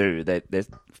have to do. They're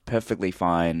perfectly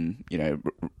fine,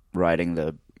 riding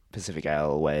the Pacific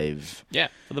Ale wave. Yeah.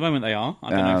 For the moment, they are. I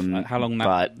don't know how long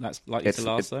but that's likely to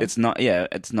last, though. It's not. Yeah,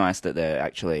 it's nice that they're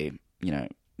actually,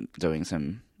 doing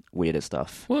some weirder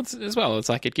stuff. Well, it's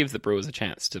like it gives the brewers a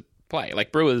chance to play.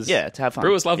 Like, brewers, Yeah, to have fun.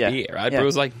 brewers love Yeah. beer, right? Yeah.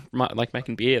 Brewers like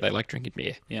making beer. They like drinking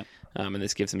beer. Yeah. And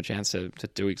this gives them a chance to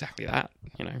do exactly that.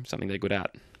 Something they're good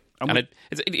at. And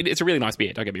it's a really nice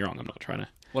beer. Don't get me wrong. I'm not trying to.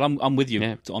 Well, I'm with you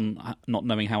Yeah. on not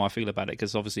knowing how I feel about it,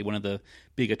 because obviously one of the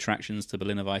big attractions to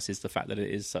Berliner Weiss is the fact that it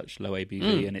is such low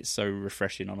ABV and it's so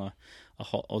refreshing on a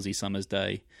hot Aussie summer's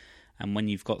day. And when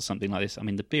you've got something like this, I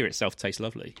mean, the beer itself tastes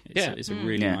lovely. It's a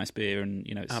really Yeah. nice beer, and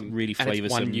it's really and it's flavoursome,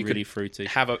 one you really could fruity.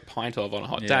 have a pint of on a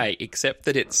hot Yeah. day, except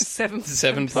that it's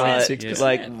 7.6%.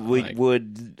 Like,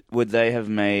 would they have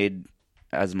made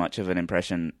as much of an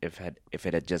impression if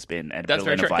it had just been a That's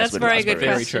very Berliner true. Weiss That's with very good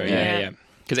raspberries? Very true. question. Yeah.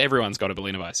 Because everyone's got a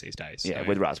Berliner Weiss these days. Yeah, so-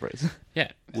 with raspberries.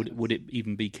 yeah. Would it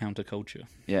even be counterculture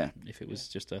Yeah. if it was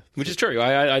just a Which is true.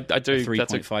 I do.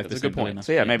 3.5% That's a good point. Berliner?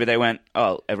 So yeah, maybe they went,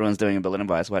 oh, everyone's doing a Berliner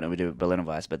Weiss, why don't we do a Berliner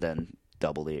Weiss, but then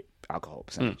double the alcohol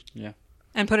percentage Yeah.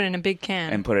 And put it in a big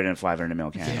can. and put it in a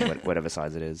 500ml can or whatever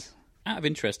size it is. Out of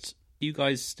interest, do you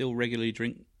guys still regularly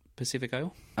drink Pacific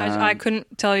Ale? I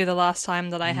couldn't tell you the last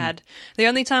time that I had. The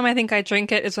only time I think I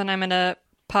drink it is when I'm in a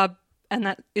pub, and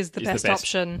that is the It's the best best.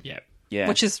 option, Yeah. Yeah.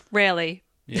 which is rarely.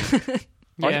 Yeah.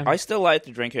 I still like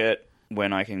to drink it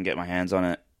when I can get my hands on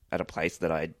it at a place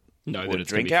that I No, that would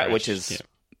it's gonna drink be at, fresh. which is Yeah.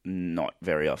 not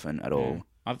very often at all.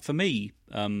 For me,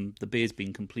 the beer's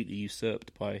been completely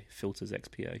usurped by Filter's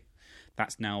XPA.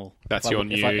 That's now That's if I- your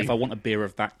if I, new- if I want a beer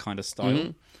of that kind of style,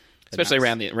 then Especially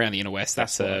that's- around the inner west.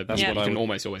 That's what you I can would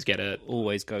almost always get it.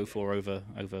 always go for over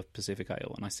Pacific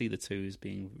Ale, and I see the two as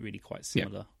being really quite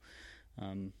similar.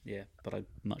 But I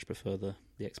much prefer the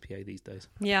XPA these days.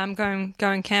 Yeah, I'm going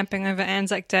camping over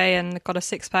Anzac Day, and got a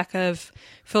 6-pack of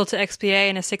Filter XPA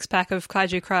and a 6-pack of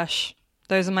Kaiju Crush.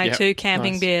 Those are my Yep, two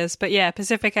camping nice. beers. But yeah,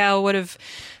 Pacific Ale would have.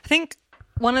 I think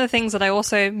one of the things that I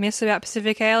also miss about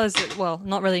Pacific Ale is that, well,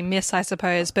 not really miss, I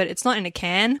suppose, but it's not in a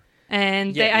can.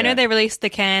 And I know they released the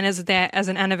can as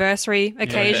an anniversary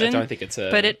occasion. I don't think it's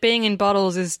a. But it being in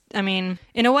bottles is, I mean,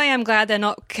 in a way, I'm glad they're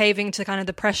not caving to kind of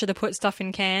the pressure to put stuff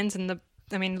in cans. And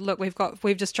look,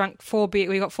 we've just drunk 4 beer.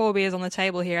 We got 4 beers on the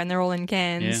table here, and they're all in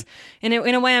cans. In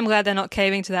a way, I'm glad they're not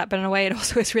caving to that. But in a way, it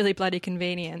also is really bloody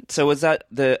convenient. So was that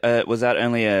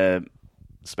only a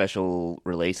special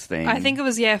release thing? I think it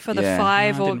was for the Yeah.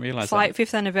 5 No, I or didn't realise that.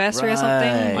 5th anniversary or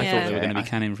something. Right. I thought they were going to be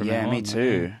canning from Yeah, now me on.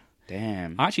 too.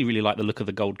 Damn. I actually really like the look of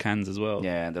the gold cans as well.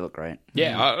 Yeah, they look great.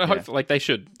 Yeah, I hope like they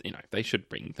should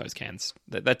bring those cans.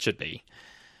 That should be.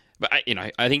 But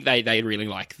I think they really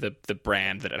like the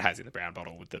brand that it has in the brown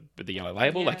bottle with the yellow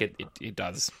label. Yeah. Like it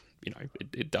does.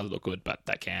 It does look good, but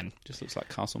that can. Just looks like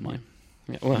Castle Mine.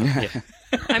 Yeah, well, yeah.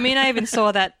 I mean, I even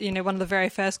saw that, one of the very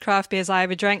first craft beers I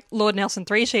ever drank, Lord Nelson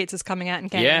 3 Sheets, is coming out in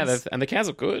cans. Yeah, and the cans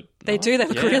look good. They do. They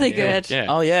look Yeah, really yeah, good. Yeah.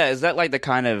 Oh yeah, is that like the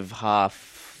kind of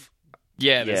half?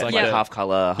 Yeah, there's like like the- half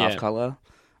color, half Yeah. color.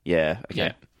 Yeah. Okay.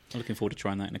 Yeah. I'm looking forward to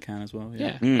trying that in a can as well.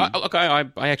 Yeah. Mm.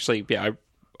 I actually,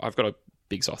 I've got a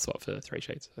big soft spot for 3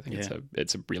 Sheets. I think Yeah.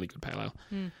 it's a really good pale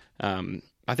ale.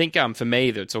 I think for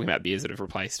me, they're talking about beers that have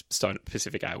replaced Stone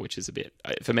Pacific Ale, which is a bit...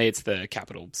 for me, it's the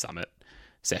Capital Summit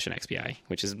Session XPA,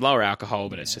 which is lower alcohol,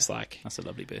 but it's just like... That's a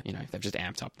lovely beer. You know, they've just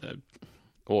amped up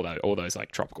all those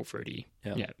like tropical fruity,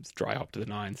 it's dry hop to the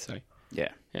nines. So Yeah.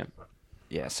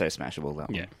 Yeah, so smashable, that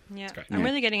one. yeah, Yeah, it's great. I'm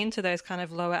really getting into those kind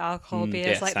of lower alcohol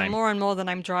beers, yeah, like same. more and more that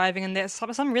I'm driving, and there's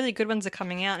some really good ones are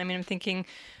coming out. I mean, I'm thinking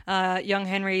Young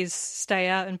Henry's Stay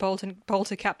Out and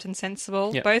Bolter Captain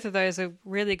Sensible. Yeah. Both of those are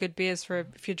really good beers for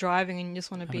if you're driving and you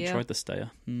just want a I haven't beer. tried the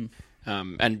Stayer.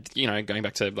 And you know, going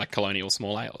back to like Colonial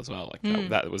Small Ale as well, like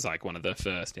that was like one of the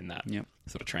first in that Yep.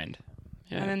 sort of trend.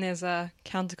 Yeah, And then there's a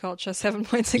Counterculture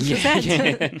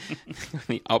 7.6%.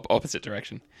 the opposite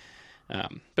direction.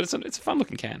 But it's a fun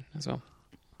looking can as well.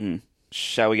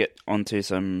 Shall we get onto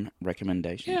some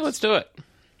recommendations? Yeah, let's do it.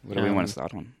 What do we want to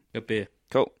start on? Good beer.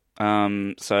 Cool.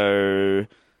 So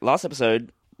last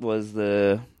episode was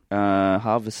the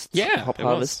harvest, hop it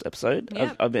harvest episode.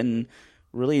 Yep. I've been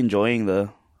really enjoying the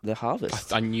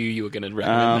harvest. I knew you were going to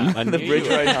recommend that. I the knew Bridge you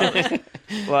were. Road harvest.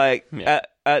 Like Yeah.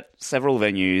 at several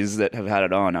venues that have had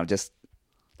it on, I've just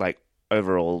like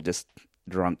overall just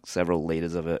drunk several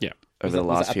liters of it. Yeah. Over the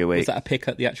last few Was weeks. that a pick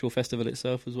at the actual festival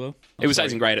itself as well? It was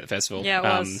tasting great at the festival. Yeah, it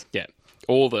was. Yeah,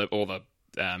 all the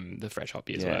fresh hop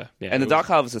beers Yeah. were. Yeah, And the it Dark was-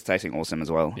 Harvest is tasting awesome as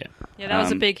well. Yeah. Yeah, that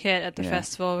was a big hit at the yeah.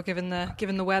 festival, given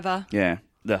the weather. Yeah.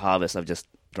 The harvest, I've just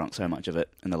drunk so much of it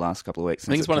in the last couple of weeks. I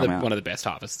think since it's one come out. of the best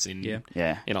harvests in Yeah.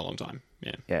 Yeah. in a long time.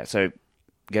 Yeah. Yeah. So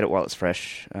get it while it's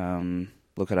fresh.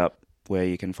 Look it up where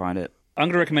you can find it. I'm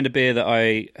going to recommend a beer that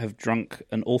I have drunk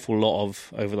an awful lot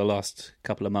of over the last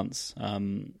couple of months.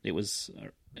 It was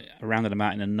around and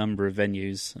about in a number of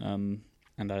venues,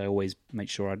 and I always made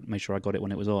sure I got it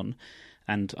when it was on.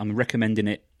 And I'm recommending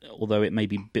it, although it may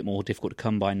be a bit more difficult to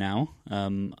come by now.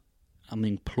 I'm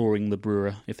imploring the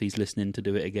brewer, if he's listening, to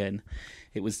do it again.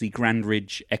 It was the Grand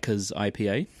Ridge Eckers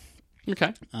IPA.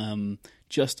 Okay.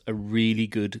 Just a really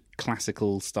good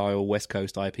classical style West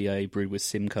Coast IPA brewed with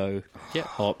Simcoe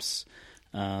hops.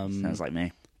 Sounds like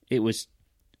me. It was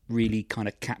really kind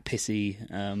of cat pissy,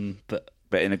 but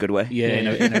But in a good way.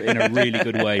 in a really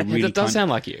good way. Really It does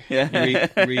sound like you. Yeah.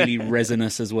 really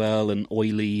resinous as well, and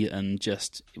oily, and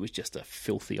it was just a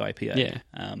filthy IPA. Yeah.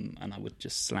 And I would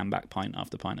just slam back pint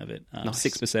after pint of it. Nice.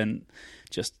 6%,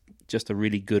 just a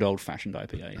really good old fashioned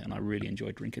IPA, and I really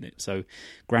enjoyed drinking it. So,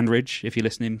 Grand Ridge, if you're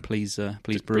listening, please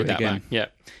brew it that again. back. Yeah.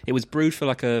 It was brewed for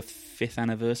like a 5th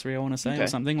anniversary, I want to say, Okay. or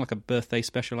something, like a birthday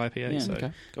special IPA. Yeah, so,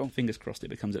 okay. Cool. fingers crossed it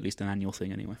becomes at least an annual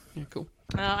thing anyway. Yeah. Cool.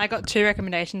 I got 2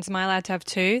 recommendations. Am I allowed to have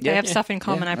 2? They Yeah. have stuff in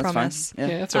common, I that's fine. promise. Yeah.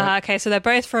 Yeah, that's all right. Okay, so they're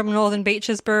both from Northern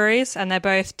Beaches breweries, and they're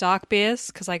both dark beers,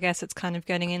 because I guess it's kind of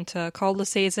getting into colder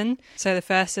season. So the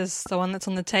first is the one that's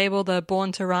on the table, the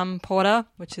Born to Rum Porter,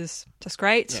 which is just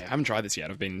great. Yeah, I haven't tried this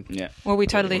yet. I've been. Yeah. Well, we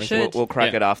totally should. We'll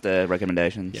crack Yeah. it after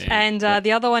recommendations. Yeah. And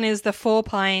the other one is the Four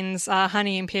Pines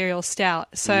Honey Imperial Stout.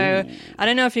 So I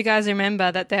don't know if you guys remember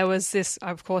that there was this,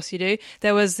 of course you do,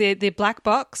 there was the black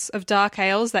box of dark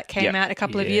ales that came Yep. out a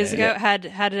couple of years ago. It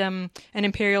had an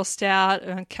Imperial Stout,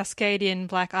 a Cascadian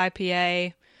Black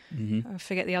IPA, I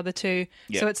forget the other 2.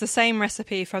 Yep. So it's the same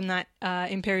recipe from that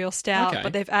Imperial Stout, Okay.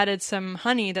 but they've added some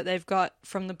honey that they've got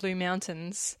from the Blue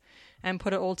Mountains and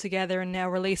put it all together, and now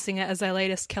releasing it as their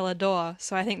latest Keller D'Or.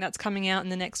 So I think that's coming out in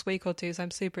the next week or 2, so I'm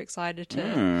super excited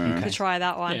to try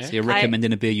that one. Yeah. So you're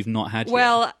recommending a beer you've not had yet?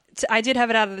 Well, I did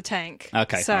have it out of the tank.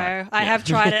 Okay, So all right. I have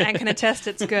tried it and can attest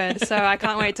it's good. So I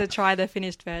can't wait to try the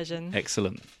finished version.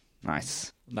 Excellent.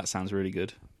 Nice. That sounds really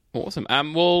good. Awesome.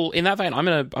 Well, in that vein, I'm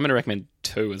gonna recommend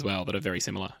 2 as well that are very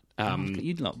similar.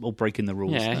 You're not all breaking the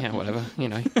rules. Yeah, whatever. You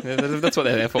know, that's what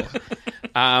they're there for.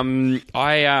 I'm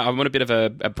on a bit of a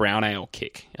brown ale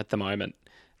kick at the moment,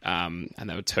 and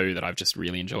there were 2 that I've just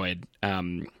really enjoyed.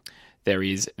 There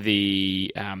is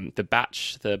the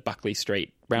batch, the Buckley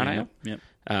Street brown ale, Yep.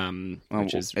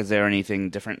 which is there anything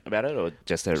different about it, or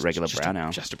just a regular brown ale?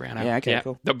 just a brown ale. Yeah, okay,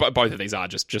 cool. Both of these are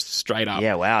just straight up.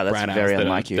 Yeah, wow, that's brown ales very that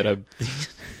unlike you. that are-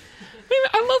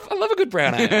 I love a good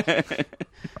brown ale.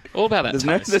 All about that. There's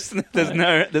no toast. adjunct.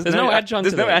 No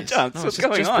adjuncts. There's no adjuncts. No, What's it's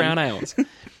going just on? brown ales.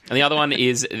 And the other one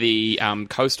is the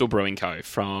Coastal Brewing Co.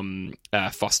 from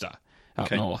Foster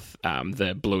up north.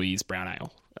 The Bluey's Brown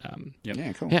Ale.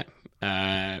 Yeah, cool.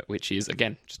 Yeah. Which is,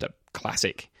 again, just a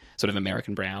classic sort of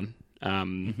American brown.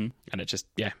 And it just,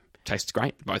 tastes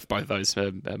great. Both of those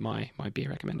are my beer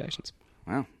recommendations.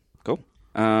 Wow, cool.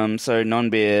 So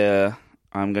non-beer,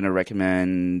 I'm going to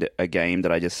recommend a game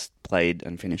that I just played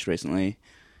and finished recently.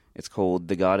 It's called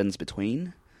The Gardens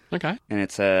Between, Okay. and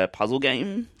it's a puzzle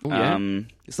game. Ooh, yeah.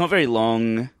 It's not very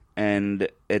long, and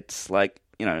it's like,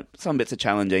 some bits are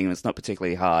challenging, and it's not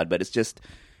particularly hard, but it's just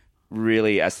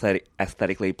really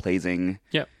aesthetically pleasing.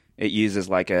 Yep. It uses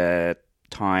like a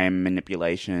time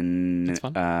manipulation That's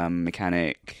fun.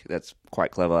 mechanic that's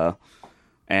quite clever,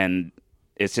 and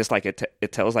it's just like it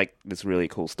tells like this really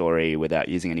cool story without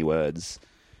using any words.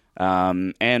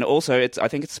 And also, I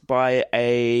think it's by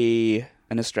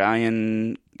an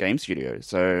Australian game studio.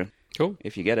 So Cool.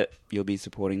 if you get it, you'll be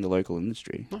supporting the local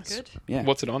industry. Nice. Good. Yeah.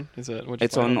 What's it on? Is it?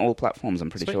 It's on all platforms, I'm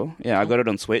pretty Sweet. sure. Yeah, I got it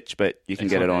on Switch, but you can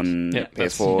get it on Yeah,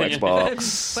 that's- PS4, yeah.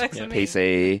 Xbox, Works for me.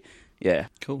 PC. Yeah.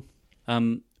 Cool.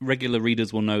 Regular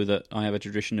readers will know that I have a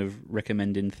tradition of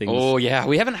recommending things. Oh yeah,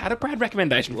 we haven't had a Brad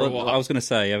recommendation for a Well, while. I was going to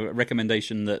say a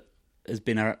recommendation that has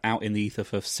been out in the ether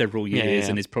for several years yeah.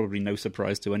 and is probably no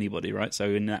surprise to anybody, right? So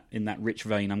in that rich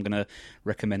vein, I'm going to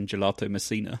recommend Gelato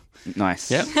Messina. Nice.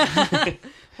 Yep.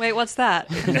 Wait, what's that?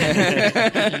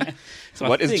 So I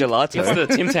What is think gelato? It's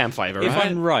the Tim Tam flavour, If right?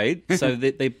 I'm right, so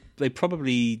they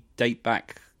probably date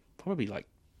back like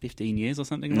 15 years or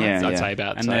something. Right? Yeah, I'd say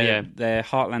about And their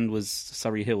heartland was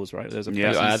Surrey Hills, right? There was a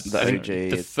Yeah, place the I think OG.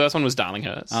 the first one was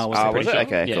Darlinghurst. Oh, was it? Was Pretty it? sure.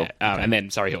 Okay, yeah, cool. and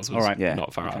then Surrey Hills was All right. Yeah.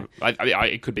 not far off.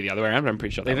 It could be the other way around, but I'm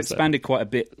pretty sure They've that was it. expanded quite a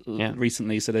bit Yeah.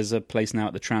 recently, so there's a place now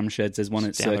at the tram sheds. There's one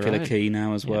at Just down the Circular road. Quay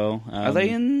now as well. Are they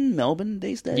in Melbourne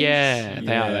these days? Yeah,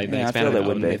 they are. They Yeah, I expanded feel they that would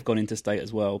one. be. They've gone interstate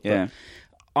as well. But Yeah.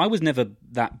 I was never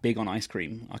that big on ice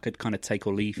cream. I could kind of take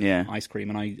or leave Yeah. ice cream,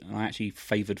 and I actually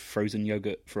favoured frozen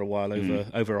yogurt for a while Mm.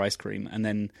 over ice cream. And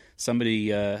then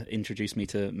somebody introduced me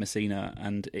to Messina,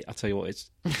 and I'll tell you what,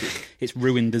 it's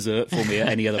ruined dessert for me at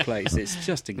any other place. It's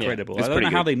just incredible. it's I don't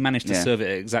pretty know how good. they managed to Yeah. serve it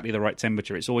at exactly the right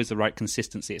temperature. It's always the right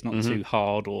consistency. It's not too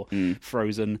hard or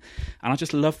frozen. And I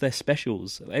just love their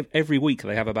specials. Every week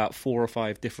they have about 4 or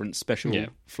 5 different special Yeah.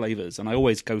 flavours, and I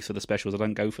always go for the specials. I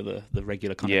don't go for the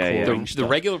regular kind Yeah, of yeah. core The, range the stuff.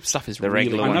 regular stuff is The really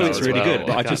regular I one know though it's as really well. good,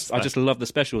 but That's I just love the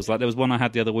specials. Like there was one I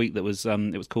had the other week that was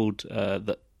it was called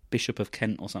the Bishop of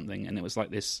Kent or something, and it was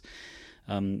like this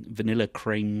vanilla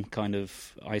cream kind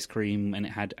of ice cream, and it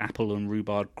had apple and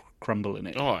rhubarb crumble in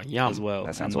it. Oh, yum. As well.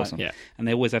 That sounds And, awesome. Yeah. And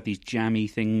they always have these jammy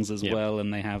things as Yeah. well,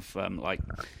 and they have like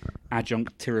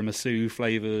adjunct tiramisu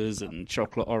flavors and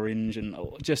chocolate orange, and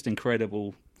just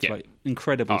incredible, Yeah.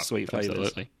 incredible Oh, sweet flavors.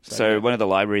 absolutely. So one of the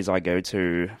libraries I go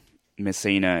to,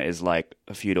 Messina, is like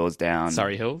a few doors down.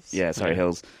 Surrey Hills. Yeah, Surrey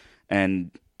Hills.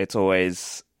 And it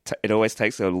always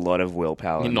takes a lot of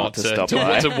willpower not to stop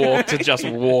by. to just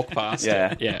walk past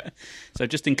Yeah. it. Yeah. So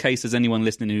just in case there's anyone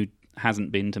listening who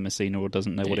hasn't been to Messina or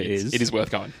doesn't know what it is, It is worth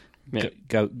going. Yeah.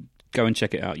 go and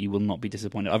check it out. You will not be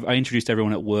disappointed. I introduced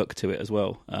everyone at work to it as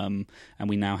well, and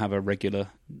we now have a regular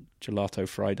Gelato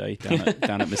Friday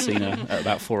down at Messina at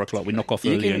about 4:00. We knock off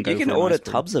You early can, and go you can for an order ice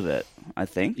cream. tubs of it, I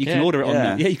think. You can order it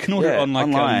on you can order it on like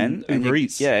online and Uber you-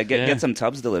 Eats. Yeah, Yeah. get some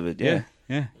tubs delivered. Yeah.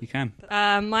 Yeah, you can.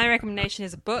 My recommendation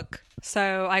is a book.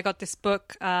 So I got this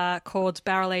book called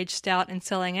Barrel Aged Stout and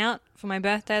Selling Out for my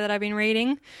birthday that I've been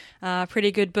reading.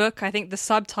 Pretty good book. I think the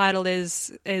subtitle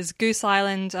is Goose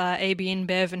Island, AB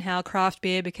InBev, and How Craft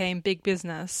Beer Became Big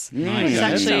Business. Nice. It's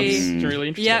That actually sounds really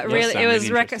interesting. Yeah, does really. sound It was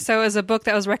really interesting. so it was a book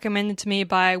that was recommended to me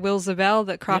by Will Zabel,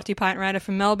 the crafty pint writer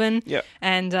from Melbourne. Yep.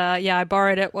 And I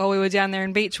borrowed it while we were down there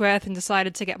in Beechworth and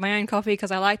decided to get my own copy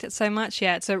because I liked it so much.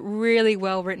 Yeah, it's a really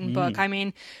well written book. I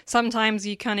mean, sometimes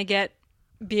you kind of get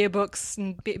beer books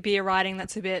and beer writing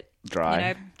that's a bit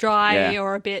Dry. dry Yeah.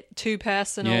 or a bit too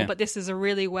personal, Yeah. but this is a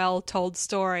really well told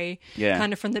story, Yeah.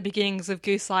 kind of from the beginnings of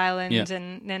Goose Island Yeah.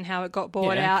 and then how it got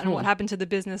bought Yeah, out and cool. what happened to the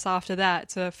business after that.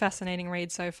 It's a fascinating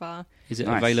read so far. Is it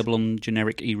Nice. available on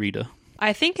generic e-reader?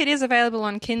 I think it is available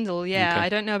on Kindle. Yeah, Okay. I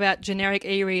don't know about generic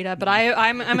e-reader, but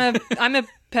I'm a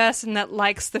person that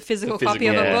likes the physical copy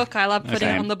of yeah. a book. I love putting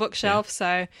it Same. on the bookshelf,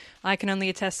 so I can only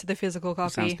attest to the physical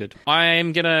copy. Sounds good.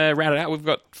 I'm going to round it out. We've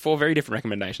got 4 very different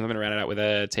recommendations. I'm going to round it out with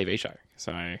a TV show.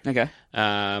 So Okay.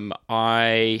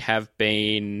 I have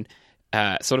been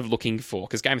sort of looking for,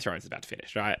 because Game of Thrones is about to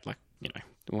finish, right? Like, I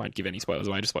won't give any spoilers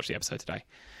away. I just watched the episode today.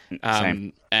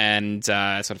 Same. And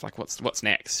sort of like, what's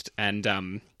next?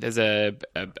 And there's a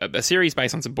series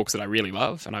based on some books that I really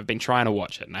love, and I've been trying to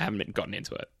watch it, and I haven't gotten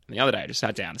into it. And the other day, I just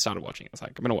sat down and started watching it. I was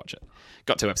like, I'm going to watch it.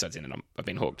 Got 2 episodes in, and I've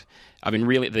been hooked. I've been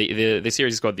really the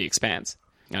series is called The Expanse,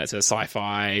 and it's a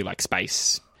sci-fi like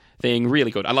space thing.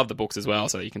 Really good. I love the books as well,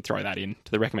 so you can throw that in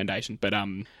to the recommendation. But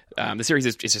the series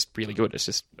is just really good. It's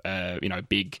just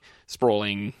big,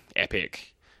 sprawling,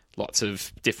 epic. Lots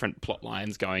of different plot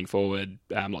lines going forward,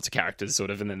 lots of characters sort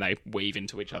of, and then they weave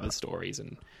into each other's stories,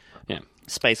 and yeah.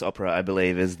 Space opera, I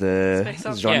believe, is the Space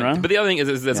opera. genre. Yeah, but the other thing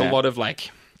is there's Yeah. a lot of like,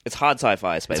 It's hard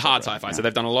sci-fi. Space it's hard opera. sci-fi, Yeah. so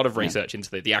they've done a lot of research into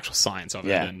the actual science of it,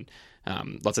 Yeah.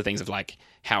 and lots of things of like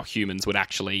how humans would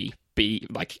actually be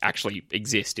like actually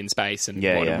exist in space and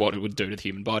Yeah, what it would do to the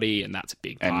human body, and that's a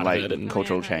big part And of like it. And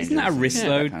cultural yeah. changes. Isn't that a risk,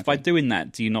 and though? that kind of By thing. doing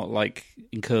that, do you not like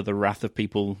incur the wrath of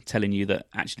people telling you that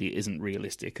actually it isn't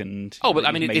realistic? And oh, but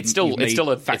I mean, you've made- it's still you've made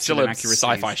a factual inaccuracies?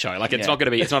 sci-fi show. Like it's Yeah. not going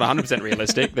to be, it's not 100%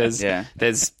 realistic. There's Yeah.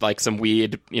 there's like some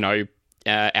weird,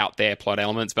 out there plot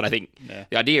elements, but I think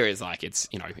the idea is like it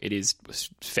is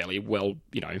fairly well,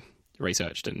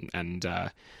 researched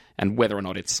and whether or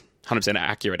not it's 100%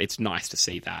 accurate, it's nice to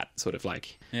see that sort of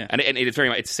like, and it's very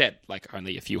much, it's set like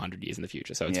only a few hundred years in the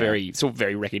future, so it's still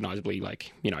very recognizably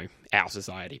like our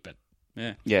society, but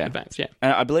Yeah. advanced. Yeah,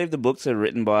 And I believe the books are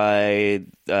written by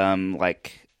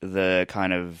like the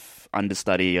kind of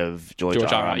understudy of George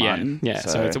R. Martin. yeah.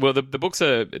 So the books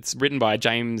it's written by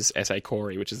James S.A.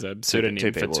 Corey, which is a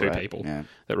pseudonym for two right? people Yeah.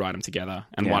 that write them together,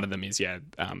 and Yeah. one of them is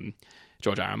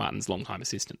George R. R. Martin's longtime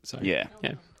assistant. So Yeah.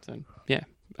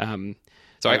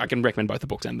 So I can recommend both the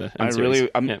books and the. I And series.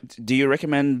 really. Do you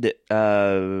recommend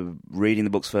reading the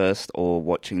books first or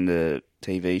watching the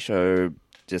TV show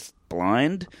just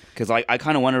blind? Because I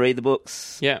kind of want to read the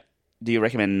books. Yeah. Do you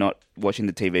recommend not watching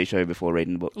the TV show before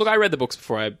reading the books? Look, I read the books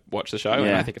before I watched the show, and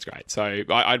Yeah. I think it's great. So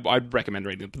I'd recommend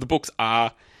reading them. But the books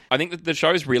are. I think that the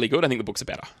show is really good. I think the books are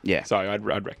better. Yeah. So I'd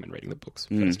recommend reading the books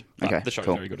first. But okay, the show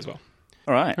cool. is very good as well.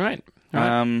 All right. All right.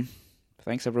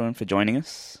 Thanks everyone for joining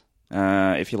us.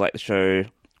 If you like the show,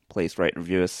 please rate and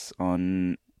review us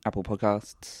on Apple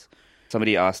Podcasts.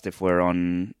 Somebody asked if we're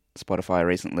on Spotify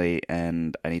recently,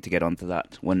 and I need to get onto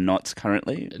that. We're not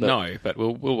currently. But No, but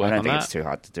we'll work I don't on think that. it's too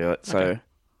hard to do it. So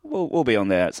we'll be on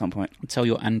there at some point. Tell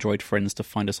your Android friends to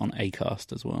find us on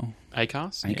Acast as well.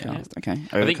 Acast. Acast, okay.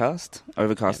 think- Overcast.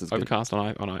 Overcast is good. Overcast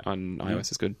on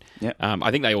iOS is good. Yeah.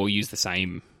 I think they all use the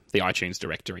iTunes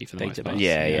directory for the most part.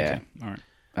 Yeah, yeah. Okay. All right.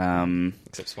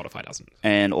 Except Spotify doesn't.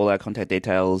 And all our contact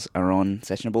details are on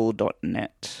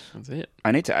sessionable.net. That's it.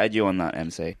 I need to add you on that,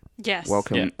 MC. Yes.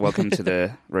 Welcome to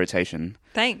the rotation.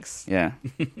 Thanks. Yeah.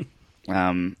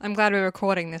 I'm glad we're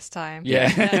recording this time.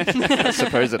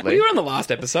 Supposedly. You were on the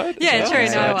last episode. Yeah, as well, true.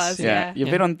 so No, I it's- was. Yeah.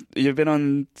 You've been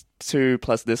on 2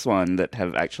 plus this one that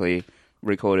have actually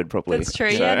recorded properly. That's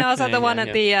true. So- Yeah, no, I was at the one yeah.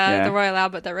 at the Royal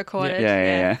Albert that recorded.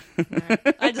 Yeah. No,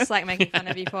 I just like making fun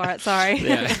of you for it. Sorry.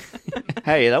 Yeah.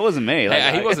 Hey, that wasn't me.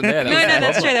 Hey, he wasn't there. No,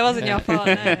 that's true. That wasn't your fault.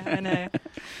 No, I know.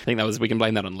 I think we can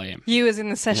blame that on Liam. You as in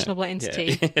the sessionable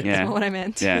entity. That's Yeah. not what I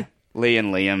meant. Yeah. Lee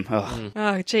and Liam. Oh,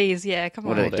 Oh, geez. Yeah, come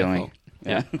what on. are they doing?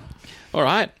 Yeah. All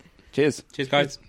right. Cheers. Cheers, guys.